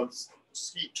thing about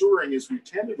ski touring is we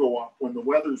tend to go up when the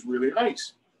weather's really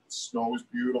nice. The snow is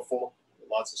beautiful,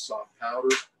 lots of soft powder.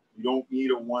 We don't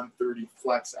need a 130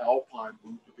 flex alpine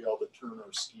boot to be able to turn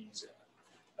our skis in.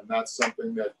 And that's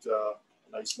something that a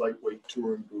nice lightweight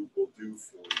touring boot will do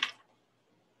for you.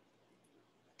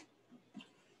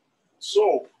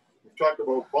 So we've talked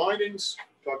about bindings,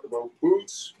 talked about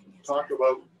boots, talked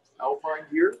about alpine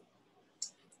gear.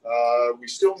 We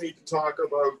still need to talk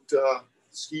about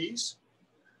skis.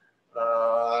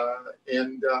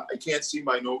 I can't see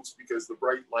my notes because the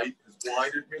bright light has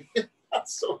blinded me.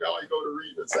 So now I go to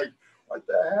read, it's like, what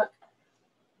the heck?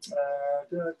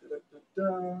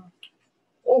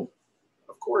 Oh,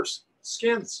 of course,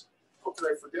 skins. How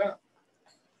could I forget?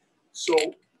 So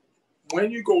when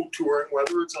you go touring,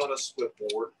 whether it's on a split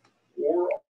board or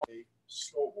a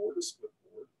snowboard, a split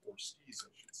board, or skis,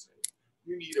 I should say,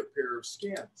 you need a pair of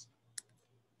skins.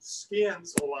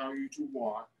 Skins allow you to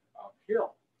walk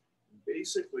uphill. And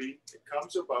basically, it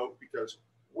comes about because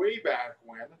way back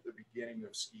when, at the beginning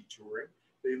of ski touring,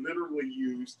 they literally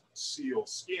used seal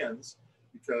skins,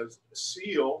 because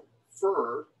seal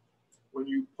fur, when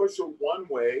you push it one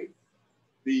way,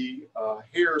 the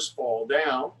hairs fall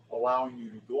down, allowing you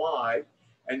to glide.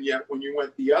 And yet when you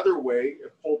went the other way,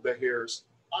 it pulled the hairs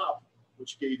up,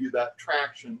 which gave you that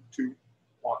traction to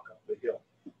walk up the hill.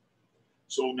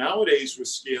 So nowadays with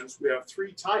skins, we have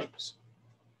three types.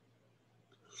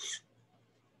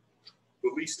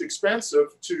 The least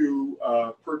expensive to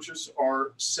purchase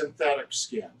are synthetic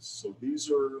skins. So these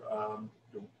are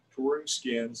touring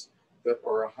skins that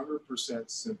are 100%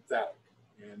 synthetic.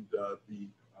 And the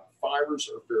fibers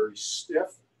are very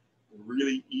stiff and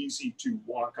really easy to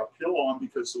walk uphill on,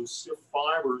 because those stiff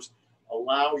fibers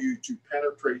allow you to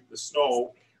penetrate the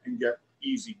snow and get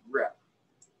easy grip.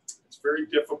 It's very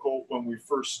difficult when we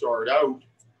first start out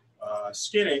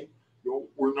skinning.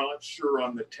 We're not sure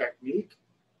on the technique.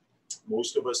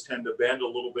 Most of us tend to bend a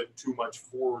little bit too much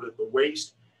forward at the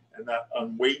waist, and that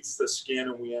unweights the skin,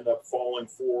 and we end up falling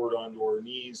forward onto our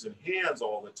knees and hands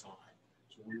all the time.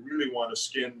 So we really want to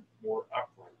skin more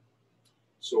upright.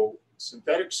 So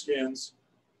synthetic skins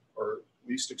are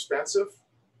least expensive.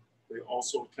 They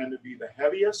also tend to be the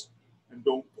heaviest and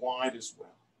don't glide as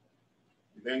well.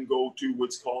 You then go to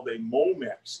what's called a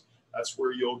mix. That's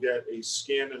where you'll get a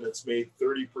skin and it's made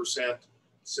 30%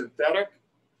 synthetic,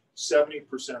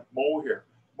 70% mohair.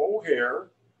 Mohair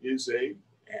is an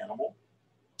animal,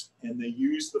 and they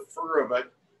use the fur of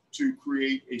it to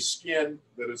create a skin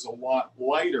that is a lot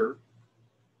lighter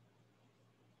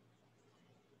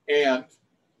and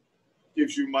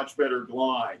gives you much better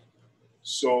glide.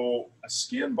 So a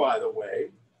skin, by the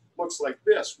way, looks like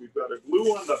this. We've got a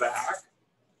glue on the back,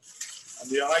 and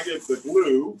the idea of the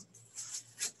glue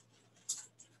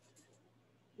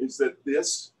is that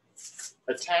this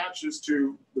attaches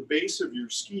to the base of your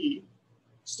ski,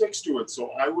 sticks to it.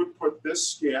 So I would put this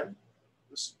skin,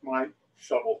 this is my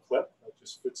shovel clip, that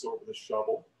just fits over the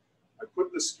shovel. I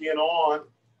put the skin on,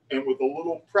 and with a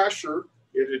little pressure,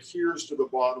 it adheres to the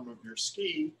bottom of your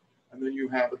ski, and then you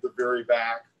have at the very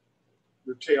back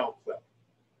your tail clip.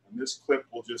 And this clip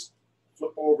will just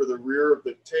flip over the rear of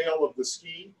the tail of the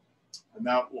ski, and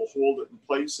that will hold it in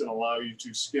place and allow you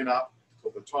to skin up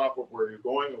to the top of where you're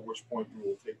going, at which point you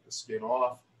will take the skin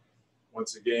off.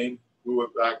 Once again, glue it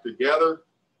back together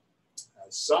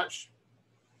as such,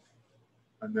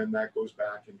 and then that goes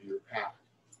back into your pack.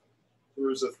 There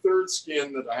is a third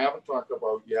skin that I haven't talked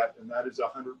about yet, and that is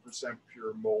 100%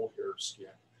 pure mohair skin.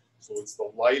 So it's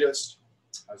the lightest,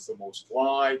 has the most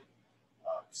glide,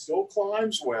 still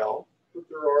climbs well, but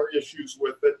there are issues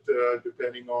with it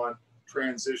depending on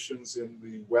transitions in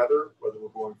the weather, whether we're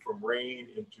going from rain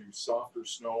into softer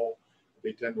snow.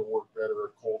 They tend to work better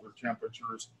at colder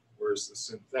temperatures, whereas the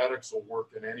synthetics will work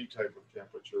in any type of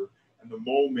temperature. And the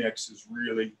mow mix is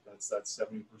really, that's that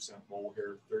 70%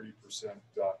 mohair, 30%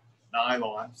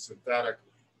 nylon. Synthetic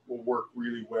will work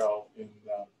really well in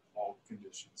all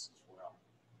conditions as well.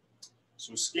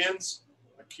 So skins,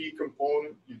 a key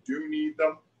component, you do need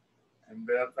them, and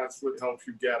that's what helps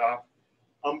you get up.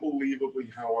 Unbelievably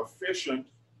how efficient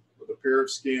with a pair of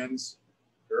skins,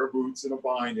 a pair of boots, and a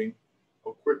binding,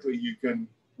 how quickly you can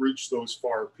reach those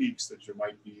far peaks that you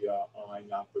might be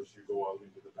eyeing up as you go out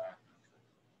into the backcountry.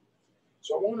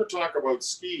 So I want to talk about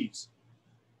skis.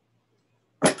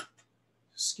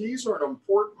 Skis are an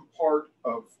important part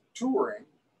of touring,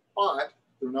 but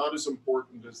they're not as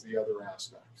important as the other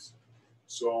aspects.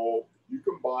 So you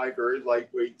can buy very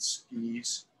lightweight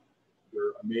skis.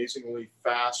 They're amazingly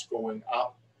fast going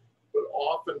up, but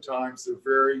oftentimes they're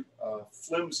very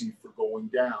flimsy for going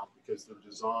down because they're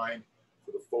designed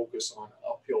for the focus on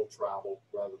uphill travel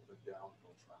rather than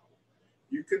downhill travel.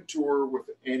 You can tour with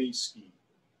any ski,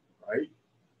 right?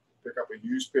 Pick up a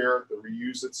used pair at the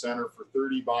Reuse It Center for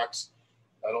 30 bucks.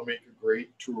 That'll make a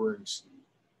great touring ski.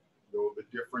 Though the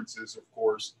difference is, of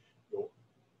course,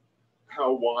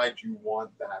 how wide you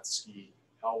want that ski,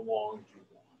 how long do you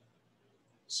want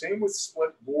it. Same with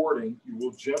split boarding. You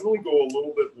will generally go a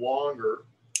little bit longer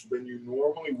than you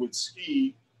normally would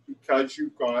ski because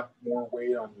you've got more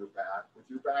weight on your back with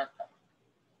your backpack.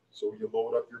 So you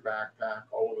load up your backpack,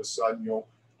 all of a sudden,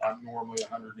 I'm normally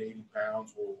 180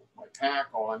 pounds. Well, my pack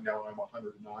on, now I'm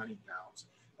 190 pounds.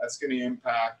 That's going to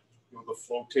impact the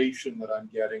flotation that I'm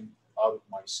getting out of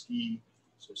my ski.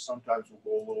 So sometimes we'll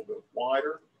go a little bit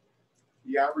wider.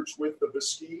 The average width of a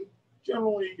ski,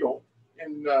 generally,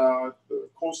 in the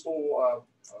coastal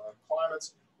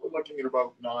climates, we're looking at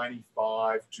about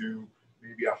 95 to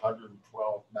maybe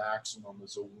 112 maximum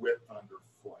as a width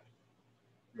underfoot.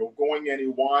 Going any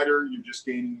wider, you're just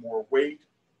gaining more weight,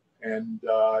 and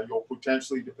you'll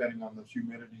potentially, depending on the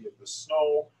humidity of the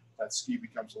snow, that ski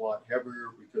becomes a lot heavier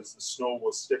because the snow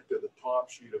will stick to the top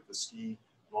sheet of the ski,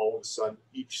 and all of a sudden,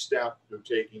 each step you're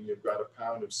taking, you've got a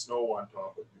pound of snow on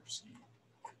top of your ski.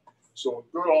 So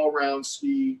a good all-round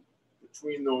ski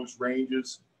between those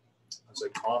ranges. As I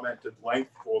commented,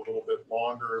 length go a little bit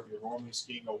longer. If you're normally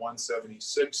skiing a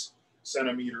 176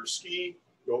 centimeter ski,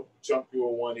 you'll jump to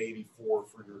a 184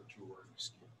 for your touring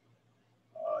ski.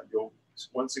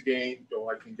 Once again,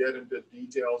 I can get into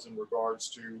details in regards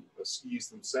to the skis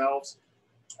themselves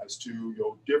as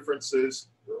to differences.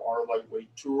 There are lightweight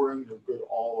touring. They're good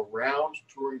all-around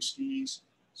touring skis.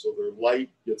 So they're light,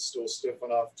 yet still stiff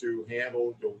enough to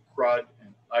handle crud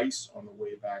and ice on the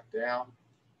way back down.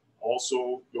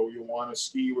 Also, you want a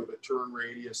ski with a turn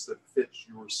radius that fits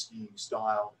your skiing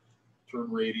style. Turn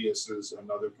radius is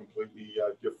another completely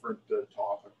different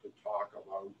topic to talk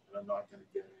about, and I'm not going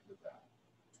to get into that.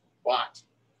 But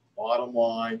bottom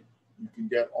line, you can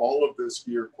get all of this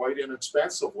gear quite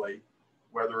inexpensively,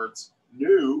 whether it's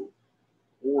new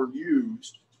or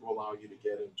used, to allow you to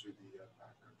get into the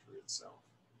backcountry itself.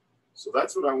 So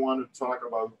that's what I wanted to talk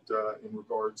about in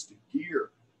regards to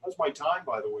gear. How's my time,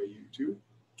 by the way, you two?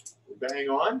 We're bang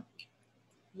on?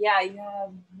 Yeah, you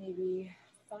have maybe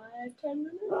 5-10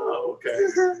 minutes. Oh,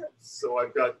 okay. So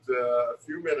I've got a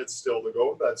few minutes still to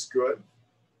go. That's good.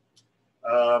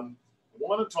 I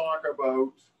want to talk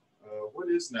about what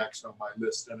is next on my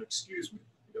list. And excuse me,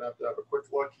 I'm going to have a quick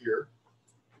look here.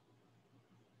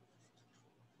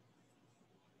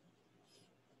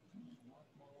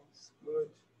 Good.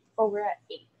 Oh, we're at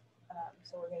 8,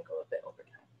 so we're going to go a bit over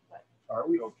time. But are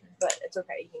we okay? But it's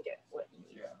okay. You can get what you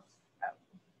need. Yeah.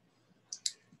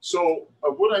 So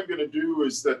what I'm going to do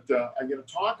is that I'm going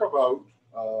to talk about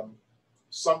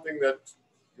something that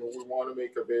we want to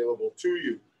make available to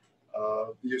you.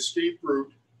 The Escape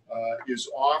Route is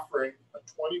offering a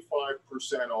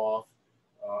 25% off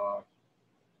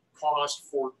cost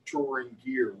for touring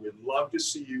gear. We'd love to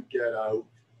see you get out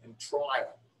and try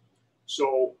it.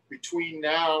 So between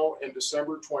now and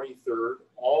December 23rd,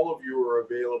 all of you are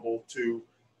available to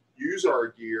use our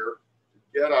gear,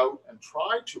 to get out and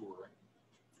try touring.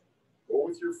 Go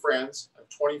with your friends at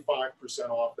 25%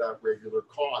 off that regular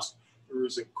cost. There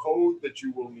is a code that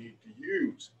you will need to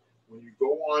use. When you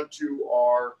go onto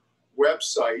our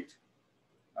website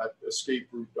at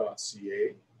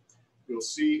escaperoute.ca, you'll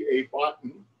see a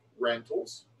button,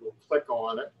 Rentals. You'll click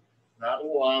on it.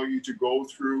 That'll allow you to go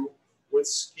through what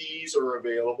skis are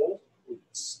available, what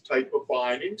type of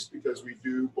bindings, because we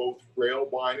do both rail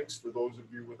bindings for those of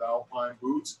you with alpine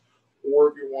boots, or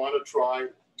if you want to try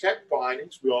tech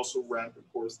bindings, we also rent,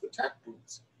 of course, the tech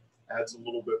boots. Adds a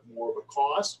little bit more of a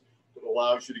cost, but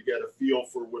allows you to get a feel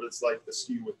for what it's like to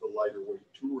ski with the lighter weight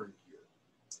touring gear.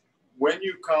 When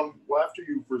you come, after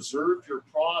you've reserved your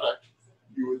product,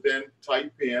 you would then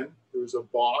type in, there's a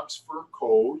box for a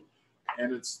code,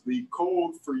 and it's the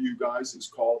code for you guys is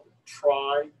called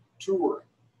Try Touring.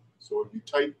 So if you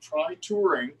type Try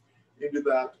Touring into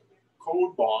that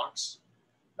code box,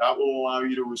 that will allow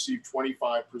you to receive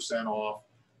 25% off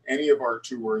any of our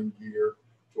touring gear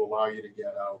to allow you to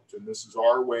get out. And this is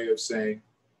our way of saying,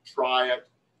 try it.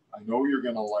 I know you're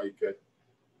going to like it.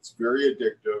 It's very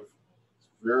addictive. It's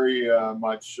very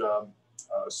much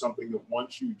something that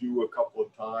once you do a couple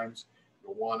of times,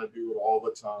 you'll want to do it all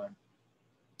the time.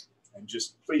 And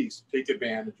just please take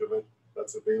advantage of it.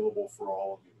 That's available for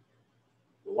all of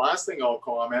you. The last thing I'll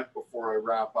comment before I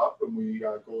wrap up and we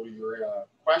go to your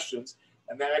questions,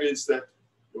 and that is that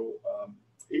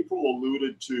April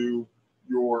alluded to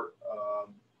your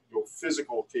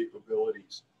physical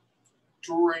capabilities.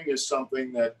 Touring is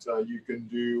something that you can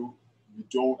do. You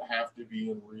don't have to be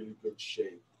in really good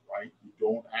shape, right? You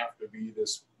don't have to be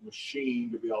this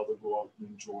machine to be able to go out and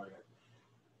enjoy it.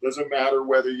 Doesn't matter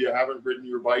whether you haven't ridden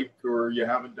your bike or you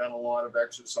haven't done a lot of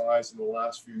exercise in the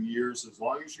last few years, as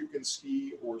long as you can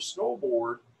ski or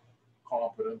snowboard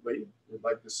competently, we'd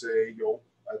like to say,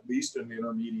 at least an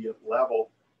intermediate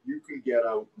level, you can get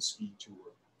out and ski tour.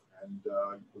 And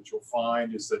what you'll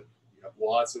find is that we have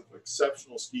lots of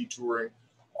exceptional ski touring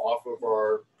off of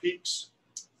our peaks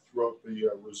throughout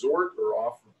the resort or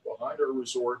off behind our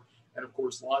resort. And of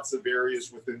course, lots of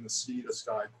areas within the Ski to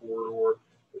Sky corridor,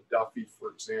 the Duffy,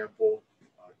 for example,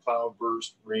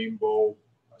 Cloudburst, Rainbow,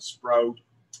 Sprout,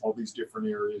 all these different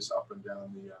areas up and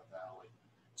down the valley.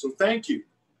 So thank you.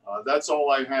 That's all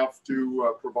I have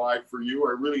to provide for you.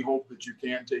 I really hope that you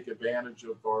can take advantage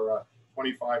of our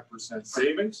 25%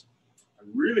 savings. I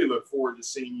really look forward to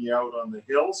seeing you out on the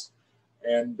hills.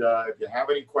 And if you have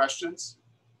any questions,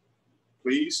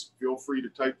 please feel free to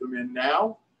type them in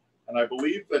now. And I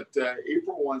believe that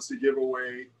April wants to give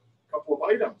away a couple of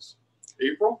items.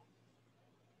 April?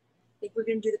 I think we're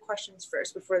going to do the questions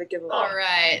first before the giveaway. All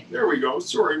right. There we go.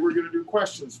 Sorry, we're going to do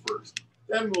questions first.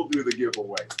 Then we'll do the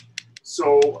giveaway.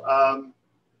 So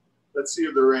let's see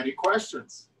if there are any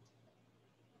questions.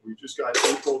 We just got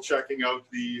April checking out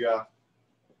the...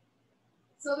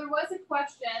 So there was a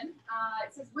question.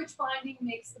 It says, which binding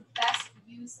makes the best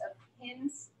use of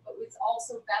pins, but it's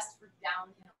also best for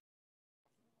downhill?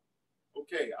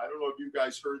 Okay, I don't know if you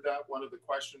guys heard that. One of the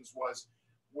questions was,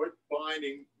 what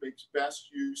binding makes best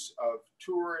use of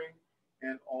touring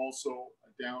and also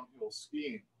downhill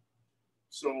skiing?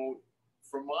 So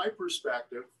from my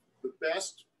perspective, the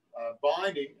best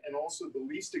binding and also the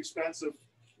least expensive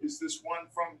is this one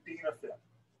from Benefit.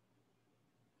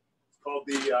 It's called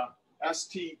the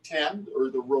ST10 or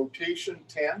the Rotation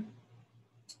 10.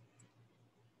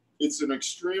 It's an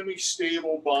extremely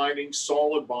stable binding,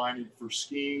 solid binding for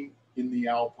skiing in the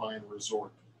alpine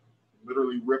resort.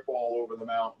 Literally rip all over the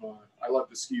mountain. I love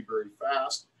to ski very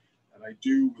fast, and I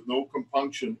do with no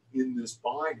compunction in this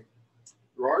binding.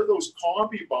 There are those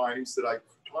combi bindings that I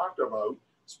talked about,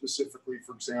 specifically,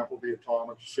 for example, the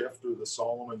Atomic Shift or the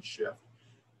Solomon Shift.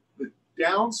 The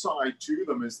downside to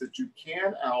them is that you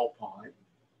can alpine,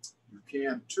 you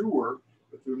can tour,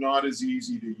 but they're not as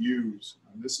easy to use.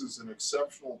 And this is an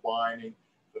exceptional binding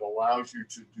that allows you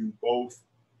to do both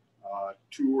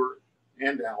tour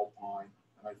and alpine.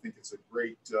 And I think it's a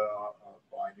great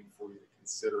binding for you to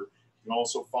consider. You can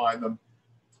also find them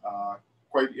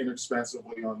quite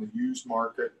inexpensively on the used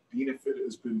market. Benefit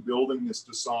has been building this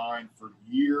design for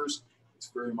years. It's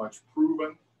very much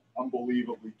proven,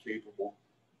 unbelievably capable,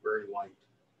 very light.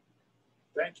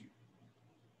 Thank you.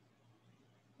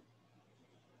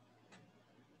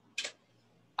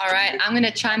 All right, I'm going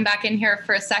to chime back in here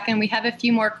for a second. We have a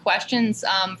few more questions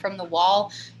from the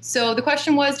wall. So the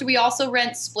question was, do we also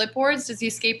rent split boards? Does the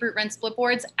Escape Route rent split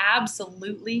boards?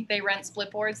 Absolutely, they rent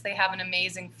split boards. They have an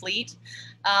amazing fleet.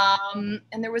 And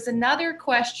there was another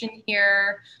question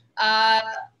here.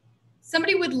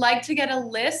 Somebody would like to get a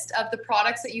list of the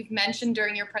products that you've mentioned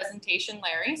during your presentation,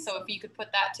 Larry. So if you could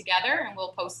put that together, and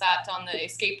we'll post that on the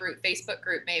Escape Route Facebook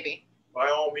group, maybe. by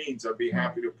all means, I'd be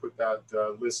happy to put that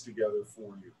list together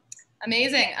for you.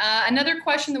 Amazing. Another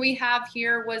question that we have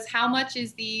here was, how much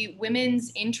is the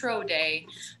women's intro day?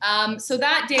 So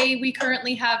that day we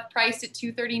currently have priced at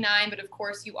 $239, but of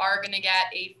course you are going to get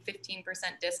a 15%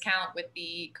 discount with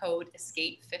the code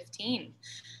ESCAPE15.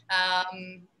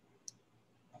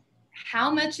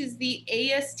 How much is the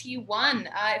AST1?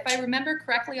 If I remember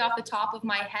correctly off the top of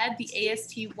my head, the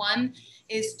AST1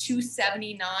 is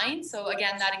 $279. So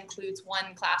again, that includes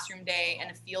one classroom day and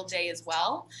a field day as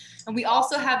well. And we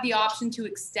also have the option to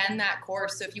extend that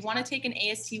course. So if you want to take an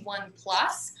AST1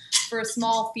 plus for a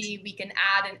small fee, we can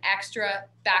add an extra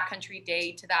backcountry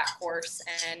day to that course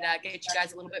and get you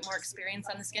guys a little bit more experience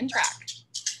on the skin track.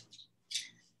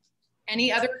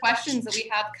 Any other questions that we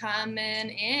have coming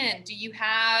in? Do you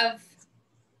have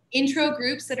intro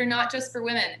groups that are not just for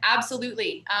women?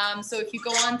 Absolutely. So if you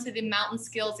go on to the Mountain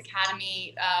Skills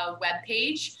Academy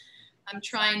webpage, I'm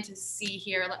trying to see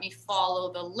here. Let me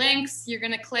follow the links. You're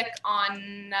going to click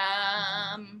on,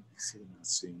 let's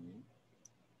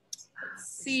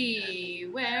see,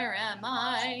 where am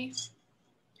I?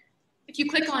 If you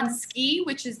click on ski,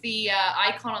 which is the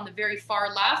icon on the very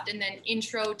far left, and then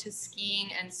intro to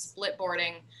skiing and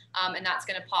splitboarding, and that's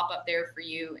going to pop up there for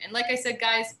you. And like I said,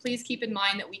 guys, please keep in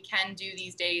mind that we can do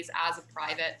these days as a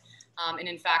private, and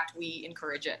in fact, we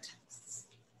encourage it.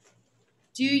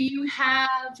 Do you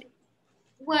have,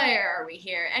 where are we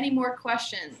here? Any more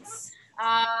questions?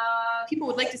 People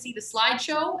would like to see the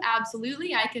slideshow.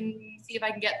 Absolutely. I can see if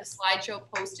I can get the slideshow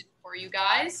posted for you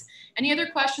guys. Any other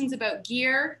questions about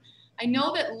gear? I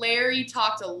know that Larry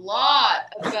talked a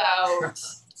lot about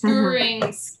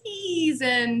touring skis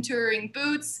and touring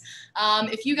boots.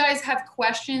 If you guys have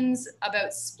questions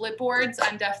about split boards,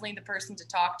 I'm definitely the person to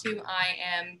talk to. I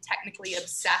am technically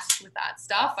obsessed with that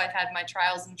stuff. I've had my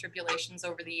trials and tribulations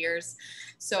over the years.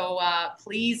 So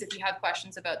please, if you have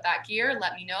questions about that gear,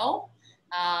 let me know.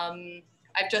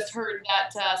 I've just heard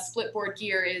that split board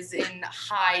gear is in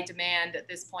high demand at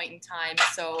this point in time.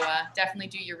 So definitely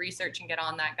do your research and get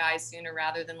on that, guys, sooner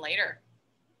rather than later.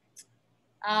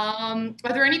 Are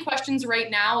there any questions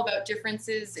right now about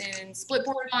differences in split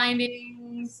board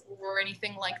bindings or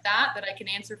anything like that that I can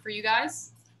answer for you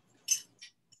guys?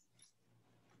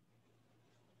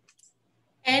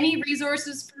 Any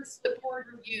resources for split board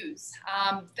reviews?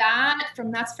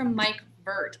 That's from Mike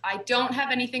Vert. I don't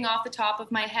have anything off the top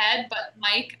of my head, but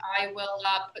Mike, I will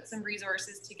put some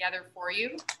resources together for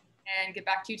you and get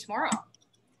back to you tomorrow. I'm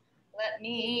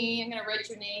gonna write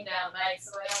your name down, Mike,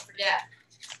 so I don't forget.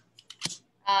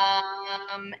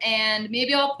 And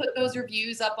maybe I'll put those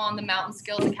reviews up on the Mountain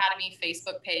Skills Academy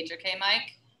Facebook page. Okay,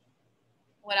 Mike?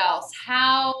 What else?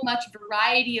 How much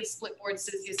variety of split boards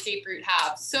does the Escape Route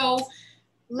have? So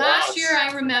last year,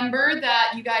 I remember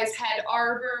that you guys had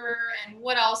Arbor, and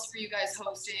what else were you guys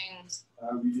hosting?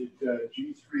 We did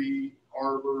G3,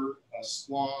 Arbor,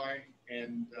 Spline,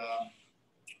 and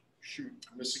shoot,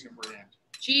 I'm missing a brand.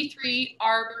 G3,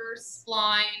 Arbor,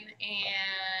 Spline,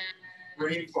 and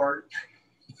Brain fart.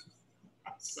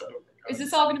 So, is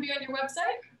this all going to be on your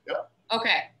website? Yep.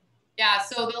 Okay. Yeah,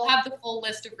 so they'll have the full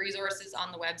list of resources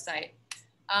on the website.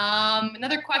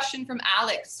 Another question from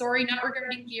Alex. Sorry, not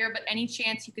regarding gear, but any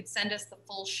chance you could send us the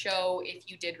full show if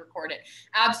you did record it?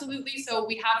 Absolutely. So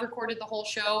we have recorded the whole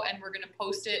show, and we're going to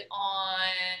post it on,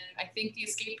 I think, the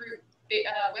Escape Route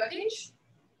webpage.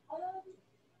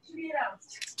 To be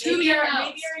announced. Maybe our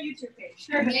YouTube page.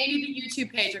 Maybe the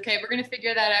YouTube page. Okay, we're going to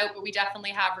figure that out, but we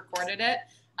definitely have recorded it,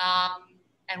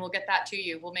 and we'll get that to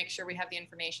you. We'll make sure we have the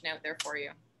information out there for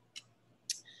you.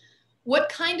 What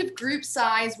kind of group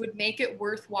size would make it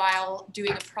worthwhile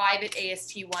doing a private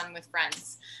AST1 with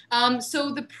friends?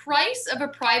 So the price of a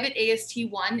private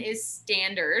AST1 is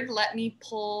standard. Let me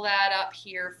pull that up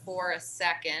here for a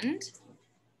second,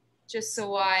 just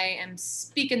so I am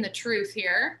speaking the truth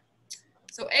here.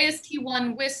 So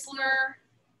AST1 Whistler,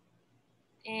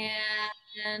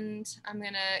 and I'm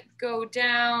gonna go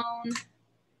down,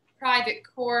 private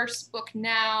course, book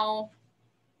now.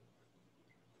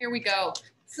 Here we go.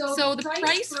 So the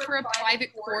price for a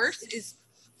private course is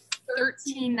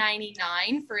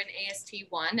 $13.99 for an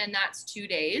AST1, and that's 2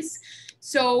 days.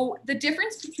 So the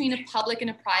difference between a public and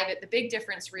a private, the big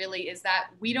difference really is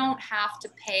that we don't have to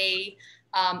pay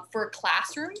for a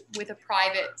classroom with a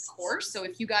private course. So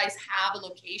if you guys have a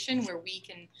location where we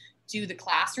can do the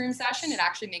classroom session, it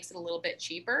actually makes it a little bit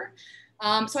cheaper.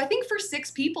 So I think for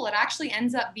 6 people, it actually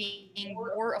ends up being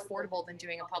more affordable than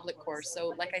doing a public course.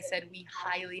 So like I said, we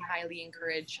highly, highly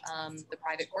encourage the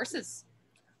private courses.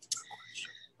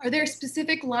 Are there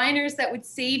specific liners that would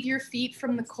save your feet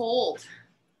from the cold?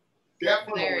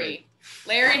 Definitely.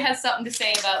 Larry has something to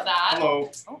say about that. Hello.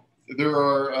 There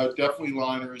are definitely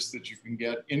liners that you can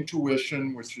get.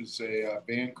 Intuition, which is a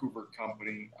Vancouver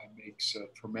company, makes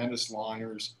tremendous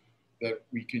liners that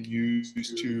we can use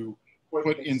to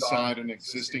put inside an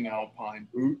existing alpine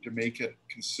boot to make it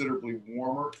considerably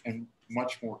warmer and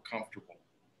much more comfortable.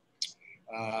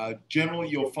 Generally,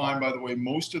 you'll find, by the way,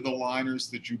 most of the liners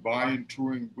that you buy in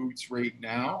touring boots right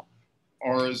now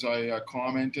are, as I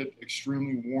commented,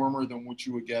 extremely warmer than what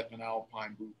you would get in an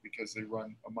alpine boot because they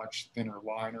run a much thinner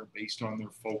liner based on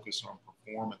their focus on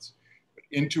performance. But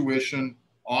Intuition,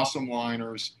 awesome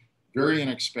liners, very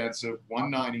inexpensive,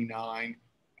 $199,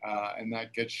 and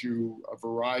that gets you a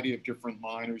variety of different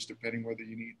liners depending whether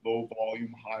you need low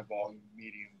volume, high volume,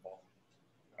 medium volume.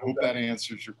 I hope that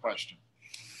answers your question.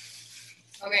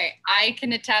 Okay, I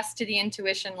can attest to the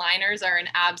Intuition liners are an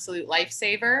absolute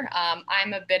lifesaver.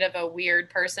 I'm a bit of a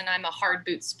weird person. I'm a hard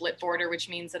boot split boarder, which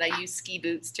means that I use ski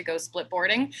boots to go split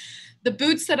boarding. The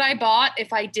boots that I bought,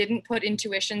 if I didn't put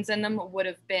Intuitions in them, would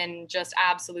have been just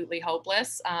absolutely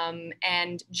hopeless.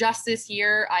 And just this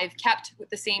year, I've kept with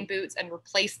the same boots and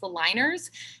replaced the liners,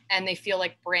 and they feel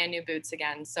like brand new boots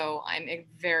again. So I'm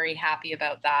very happy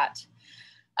about that.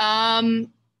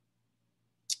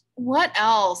 What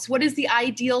else? What is the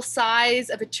ideal size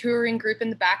of a touring group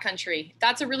in the backcountry?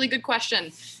 That's a really good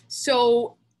question.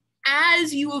 So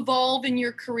as you evolve in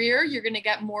your career, you're going to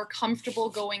get more comfortable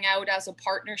going out as a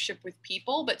partnership with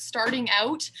people. But starting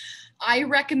out, I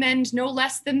recommend no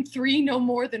less than 3, no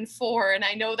more than 4. And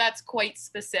I know that's quite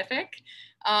specific.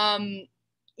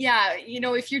 Yeah, you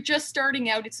know, if you're just starting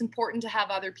out, it's important to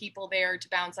have other people there to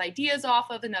bounce ideas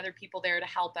off of and other people there to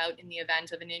help out in the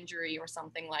event of an injury or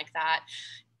something like that.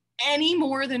 Any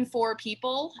more than 4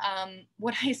 people,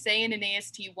 what I say in an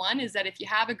AST1 is that if you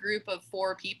have a group of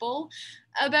 4 people,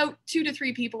 about 2 to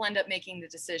 3 people end up making the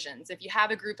decisions. If you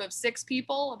have a group of 6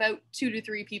 people, about 2 to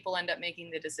 3 people end up making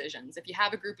the decisions. If you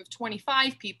have a group of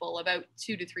 25 people, about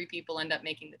 2 to 3 people end up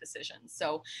making the decisions.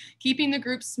 So keeping the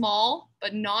group small,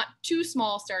 but not too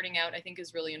small starting out, I think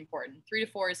is really important. 3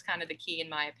 to 4 is kind of the key in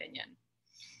my opinion.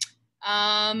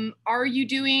 Are you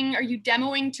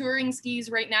demoing touring skis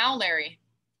right now, Larry?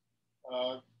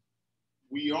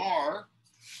 We are,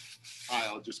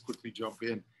 I'll just quickly jump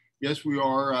in. Yes, we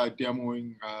are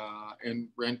demoing and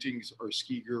renting our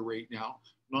ski gear right now.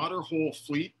 Not our whole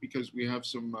fleet because we have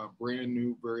some brand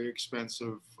new, very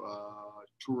expensive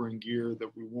touring gear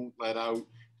that we won't let out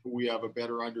till we have a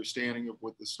better understanding of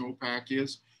what the snowpack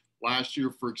is. Last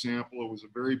year, for example, it was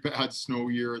a very bad snow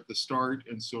year at the start,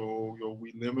 and so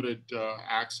we limited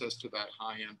access to that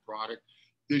high-end product.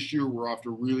 This year, we're off to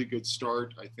a really good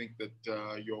start. I think that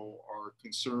our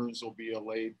concerns will be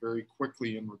allayed very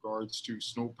quickly in regards to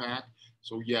snowpack.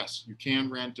 So yes, you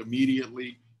can rent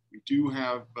immediately. We do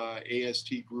have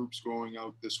AST groups going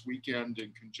out this weekend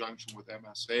in conjunction with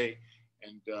MSAA.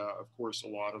 And of course, a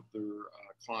lot of their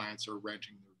clients are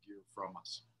renting their gear from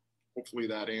us. Hopefully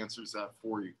that answers that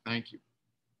for you. Thank you.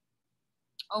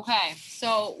 Okay,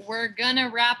 so we're gonna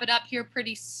wrap it up here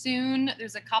pretty soon.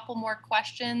 There's a couple more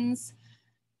questions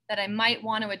that I might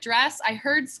want to address. I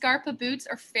heard Scarpa boots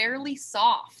are fairly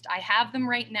soft. I have them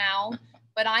right now,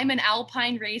 but I'm an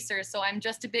alpine racer, so I'm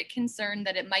just a bit concerned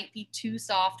that it might be too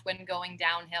soft when going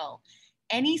downhill.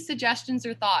 Any suggestions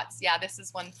or thoughts? Yeah, this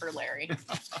is one for Larry.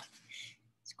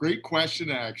 It's a great question,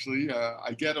 actually.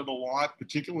 I get it a lot,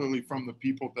 particularly from the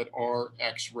people that are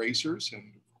ex-racers,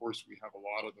 and of course we have a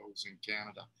lot of those in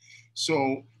Canada.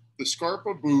 So the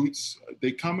Scarpa boots,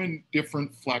 they come in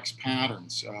different flex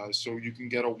patterns. So you can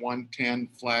get a 110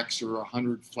 flex or a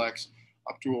 100 flex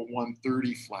up to a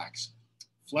 130 flex.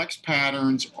 Flex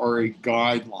patterns are a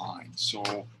guideline.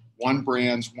 So one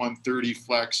brand's 130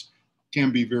 flex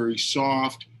can be very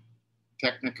soft.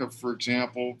 Technica, for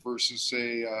example, versus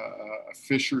say a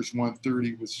Fisher's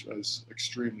 130 was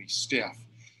extremely stiff.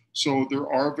 So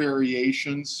there are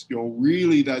variations.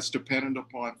 Really that's dependent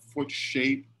upon foot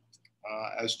shape.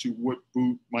 As to what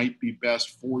boot might be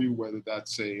best for you, whether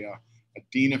that's a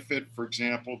Dynafit, for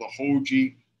example, the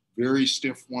Hoji, very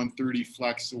stiff 130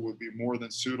 flex that would be more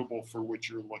than suitable for what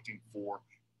you're looking for.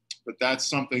 But that's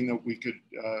something that we could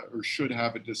or should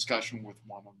have a discussion with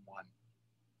one-on-one.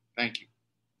 Thank you.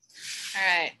 All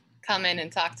right, come in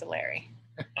and talk to Larry.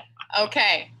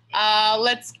 Okay,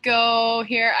 let's go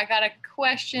here. I got a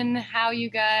question. How are you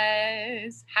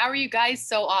guys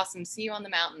so awesome? See you on the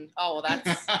mountain. Oh,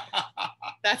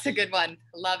 that's a good one.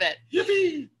 Love it.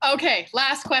 Yippee! Okay,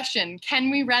 last question. Can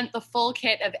we rent the full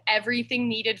kit of everything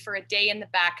needed for a day in the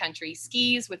backcountry?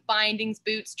 Skis with bindings,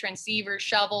 boots, transceiver,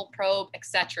 shovel, probe,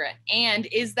 etc. And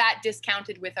is that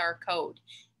discounted with our code?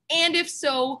 And if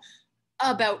so,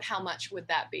 about how much would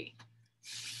that be?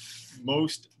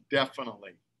 Most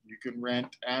definitely. You can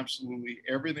rent absolutely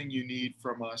everything you need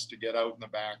from us to get out in the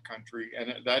backcountry.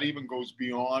 And that even goes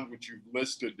beyond what you've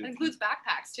listed. It includes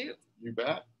backpacks too. You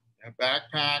bet.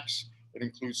 Backpacks. It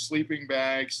includes sleeping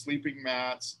bags, sleeping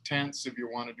mats, tents if you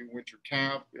want to do winter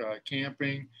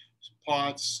camping,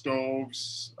 pots,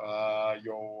 stoves,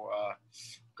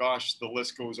 gosh, the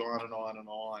list goes on and on and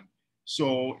on.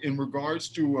 So in regards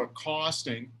to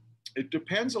costing, it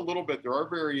depends a little bit. There are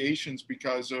variations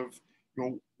because of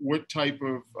what type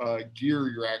of gear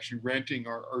you're actually renting.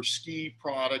 Our ski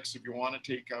products, if you want to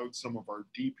take out some of our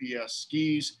DPS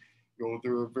skis,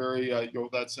 they're very,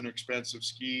 that's an expensive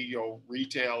ski.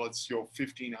 Retail, it's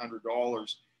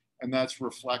 $1,500, and that's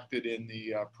reflected in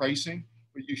the pricing.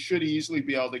 But you should easily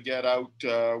be able to get out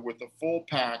with a full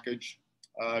package,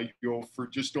 for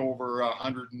just over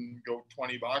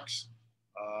 $120,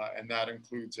 and that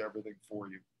includes everything for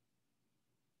you.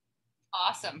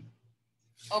 Awesome.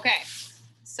 Okay,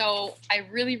 so I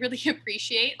really, really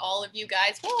appreciate all of you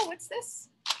guys. Whoa, what's this?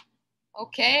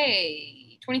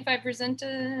 Okay,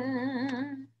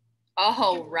 25%.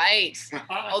 Oh, right.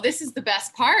 Oh, this is the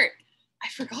best part. I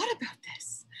forgot about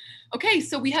this. Okay,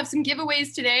 so we have some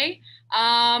giveaways today.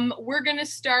 We're gonna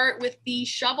start with the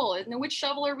shovel. Now, which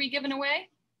shovel are we giving away?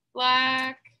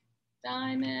 Black,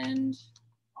 diamond.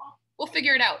 We'll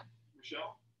figure it out.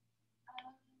 Michelle?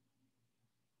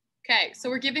 Okay, so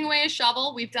we're giving away a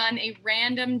shovel. We've done a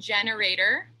random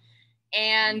generator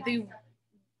and the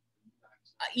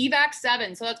EVAC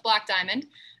 7, so that's black diamond.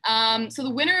 So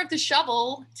the winner of the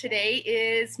shovel today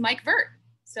is Mike Vert.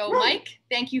 So Mike,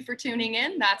 thank you for tuning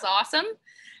in. That's awesome.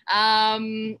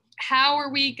 How are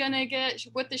we gonna get,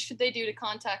 should they do to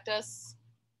contact us?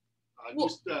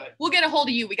 We'll get a hold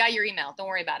of you. We got your email. Don't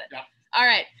worry about it. Yeah. All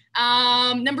right.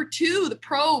 Number 2, the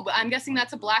probe. I'm guessing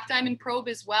that's a black diamond probe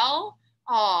as well.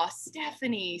 Oh,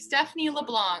 Stephanie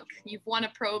LeBlanc, you've won a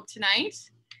probe tonight.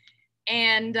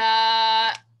 And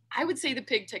I would say the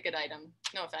big ticket item,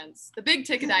 no offense. The big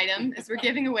ticket item is we're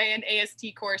giving away an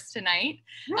AST course tonight.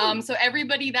 So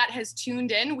everybody that has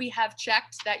tuned in, we have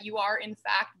checked that you are in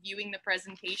fact viewing the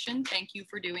presentation. Thank you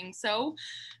for doing so.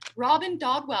 Robin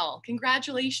Dodwell,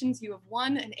 congratulations, you have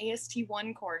won an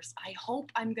AST1 course. I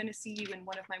hope I'm gonna see you in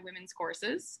one of my women's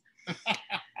courses.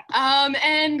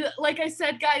 And like I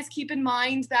said, guys, keep in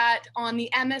mind that on the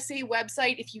MSA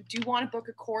website, if you do want to book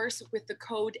a course with the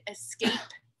code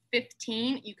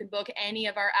ESCAPE15, you can book any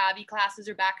of our AVI classes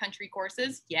or backcountry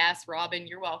courses. Yes, Robin,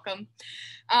 you're welcome.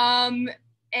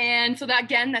 And so that,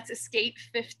 again, that's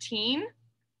ESCAPE15.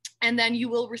 And then you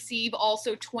will receive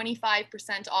also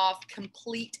 25% off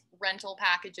complete rental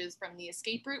packages from the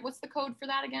Escape Route. What's the code for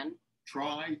that again?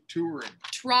 Try touring.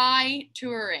 Try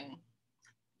touring.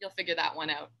 You'll figure that one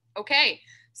out. Okay,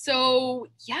 so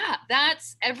yeah,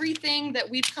 that's everything that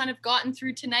we've kind of gotten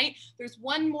through tonight. There's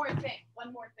one more thing.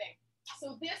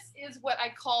 So this is what I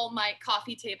call my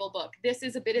coffee table book. This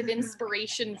is a bit of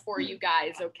inspiration for you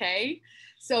guys, okay?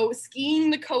 So Skiing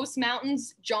the Coast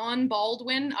Mountains, John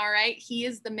Baldwin, all right? He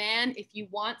is the man. If you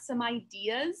want some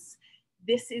ideas,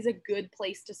 this is a good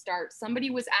place to start. Somebody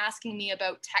was asking me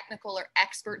about technical or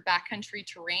expert backcountry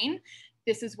terrain.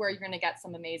 This is where you're going to get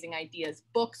some amazing ideas.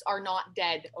 Books are not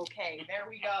dead. Okay, there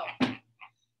we go.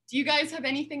 Do you guys have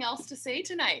anything else to say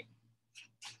tonight?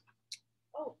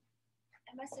 Oh,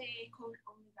 MSAA code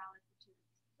only valid for 2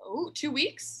 weeks. Oh, 2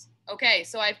 weeks? Okay,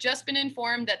 so I've just been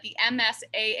informed that the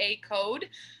MSAA code,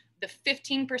 the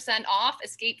 15% off,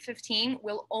 Escape 15,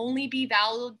 will only be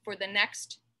valid for the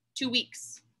next 2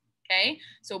 weeks. Okay,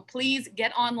 so please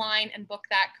get online and book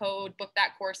that code, book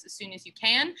that course as soon as you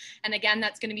can. And again,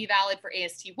 that's going to be valid for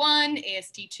AST1,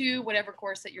 AST2, whatever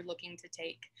course that you're looking to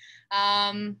take.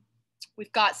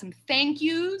 We've got some thank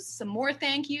yous, some more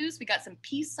thank yous. We got some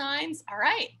peace signs. All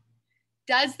right.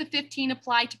 Does the 15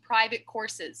 apply to private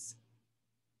courses?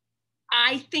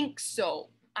 I think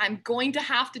so. I'm going to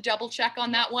have to double check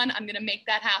on that one. I'm going to make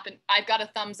that happen. I've got a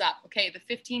thumbs up. Okay, the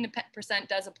 15%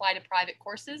 does apply to private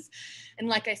courses. And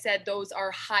like I said, those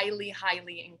are highly,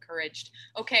 highly encouraged.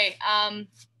 Okay,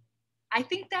 I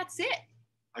think that's it.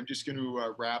 I'm just going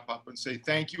to wrap up and say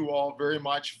thank you all very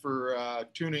much for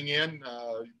tuning in.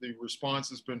 The response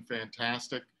has been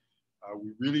fantastic.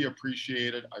 We really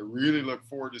appreciate it. I really look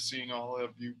forward to seeing all of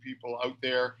you people out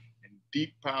there in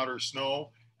deep powder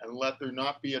snow, and let there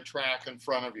not be a track in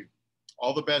front of you.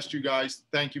 All the best, you guys.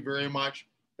 Thank you very much.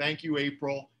 Thank you,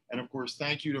 April. And of course,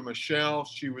 thank you to Michelle.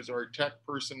 She was our tech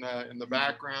person in the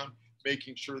background,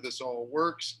 making sure this all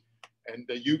works. And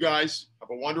you guys have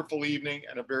a wonderful evening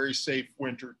and a very safe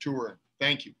winter touring.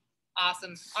 Thank you.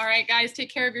 Awesome. All right, guys,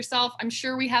 take care of yourself. I'm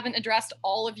sure we haven't addressed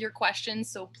all of your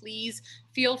questions, so please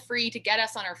feel free to get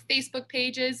us on our Facebook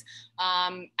pages,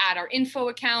 at our info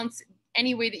accounts,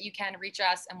 any way that you can reach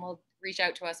us, and we'll reach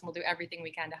out to us and we'll do everything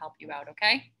we can to help you out,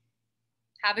 okay?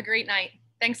 Have a great night.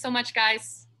 Thanks so much,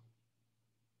 guys.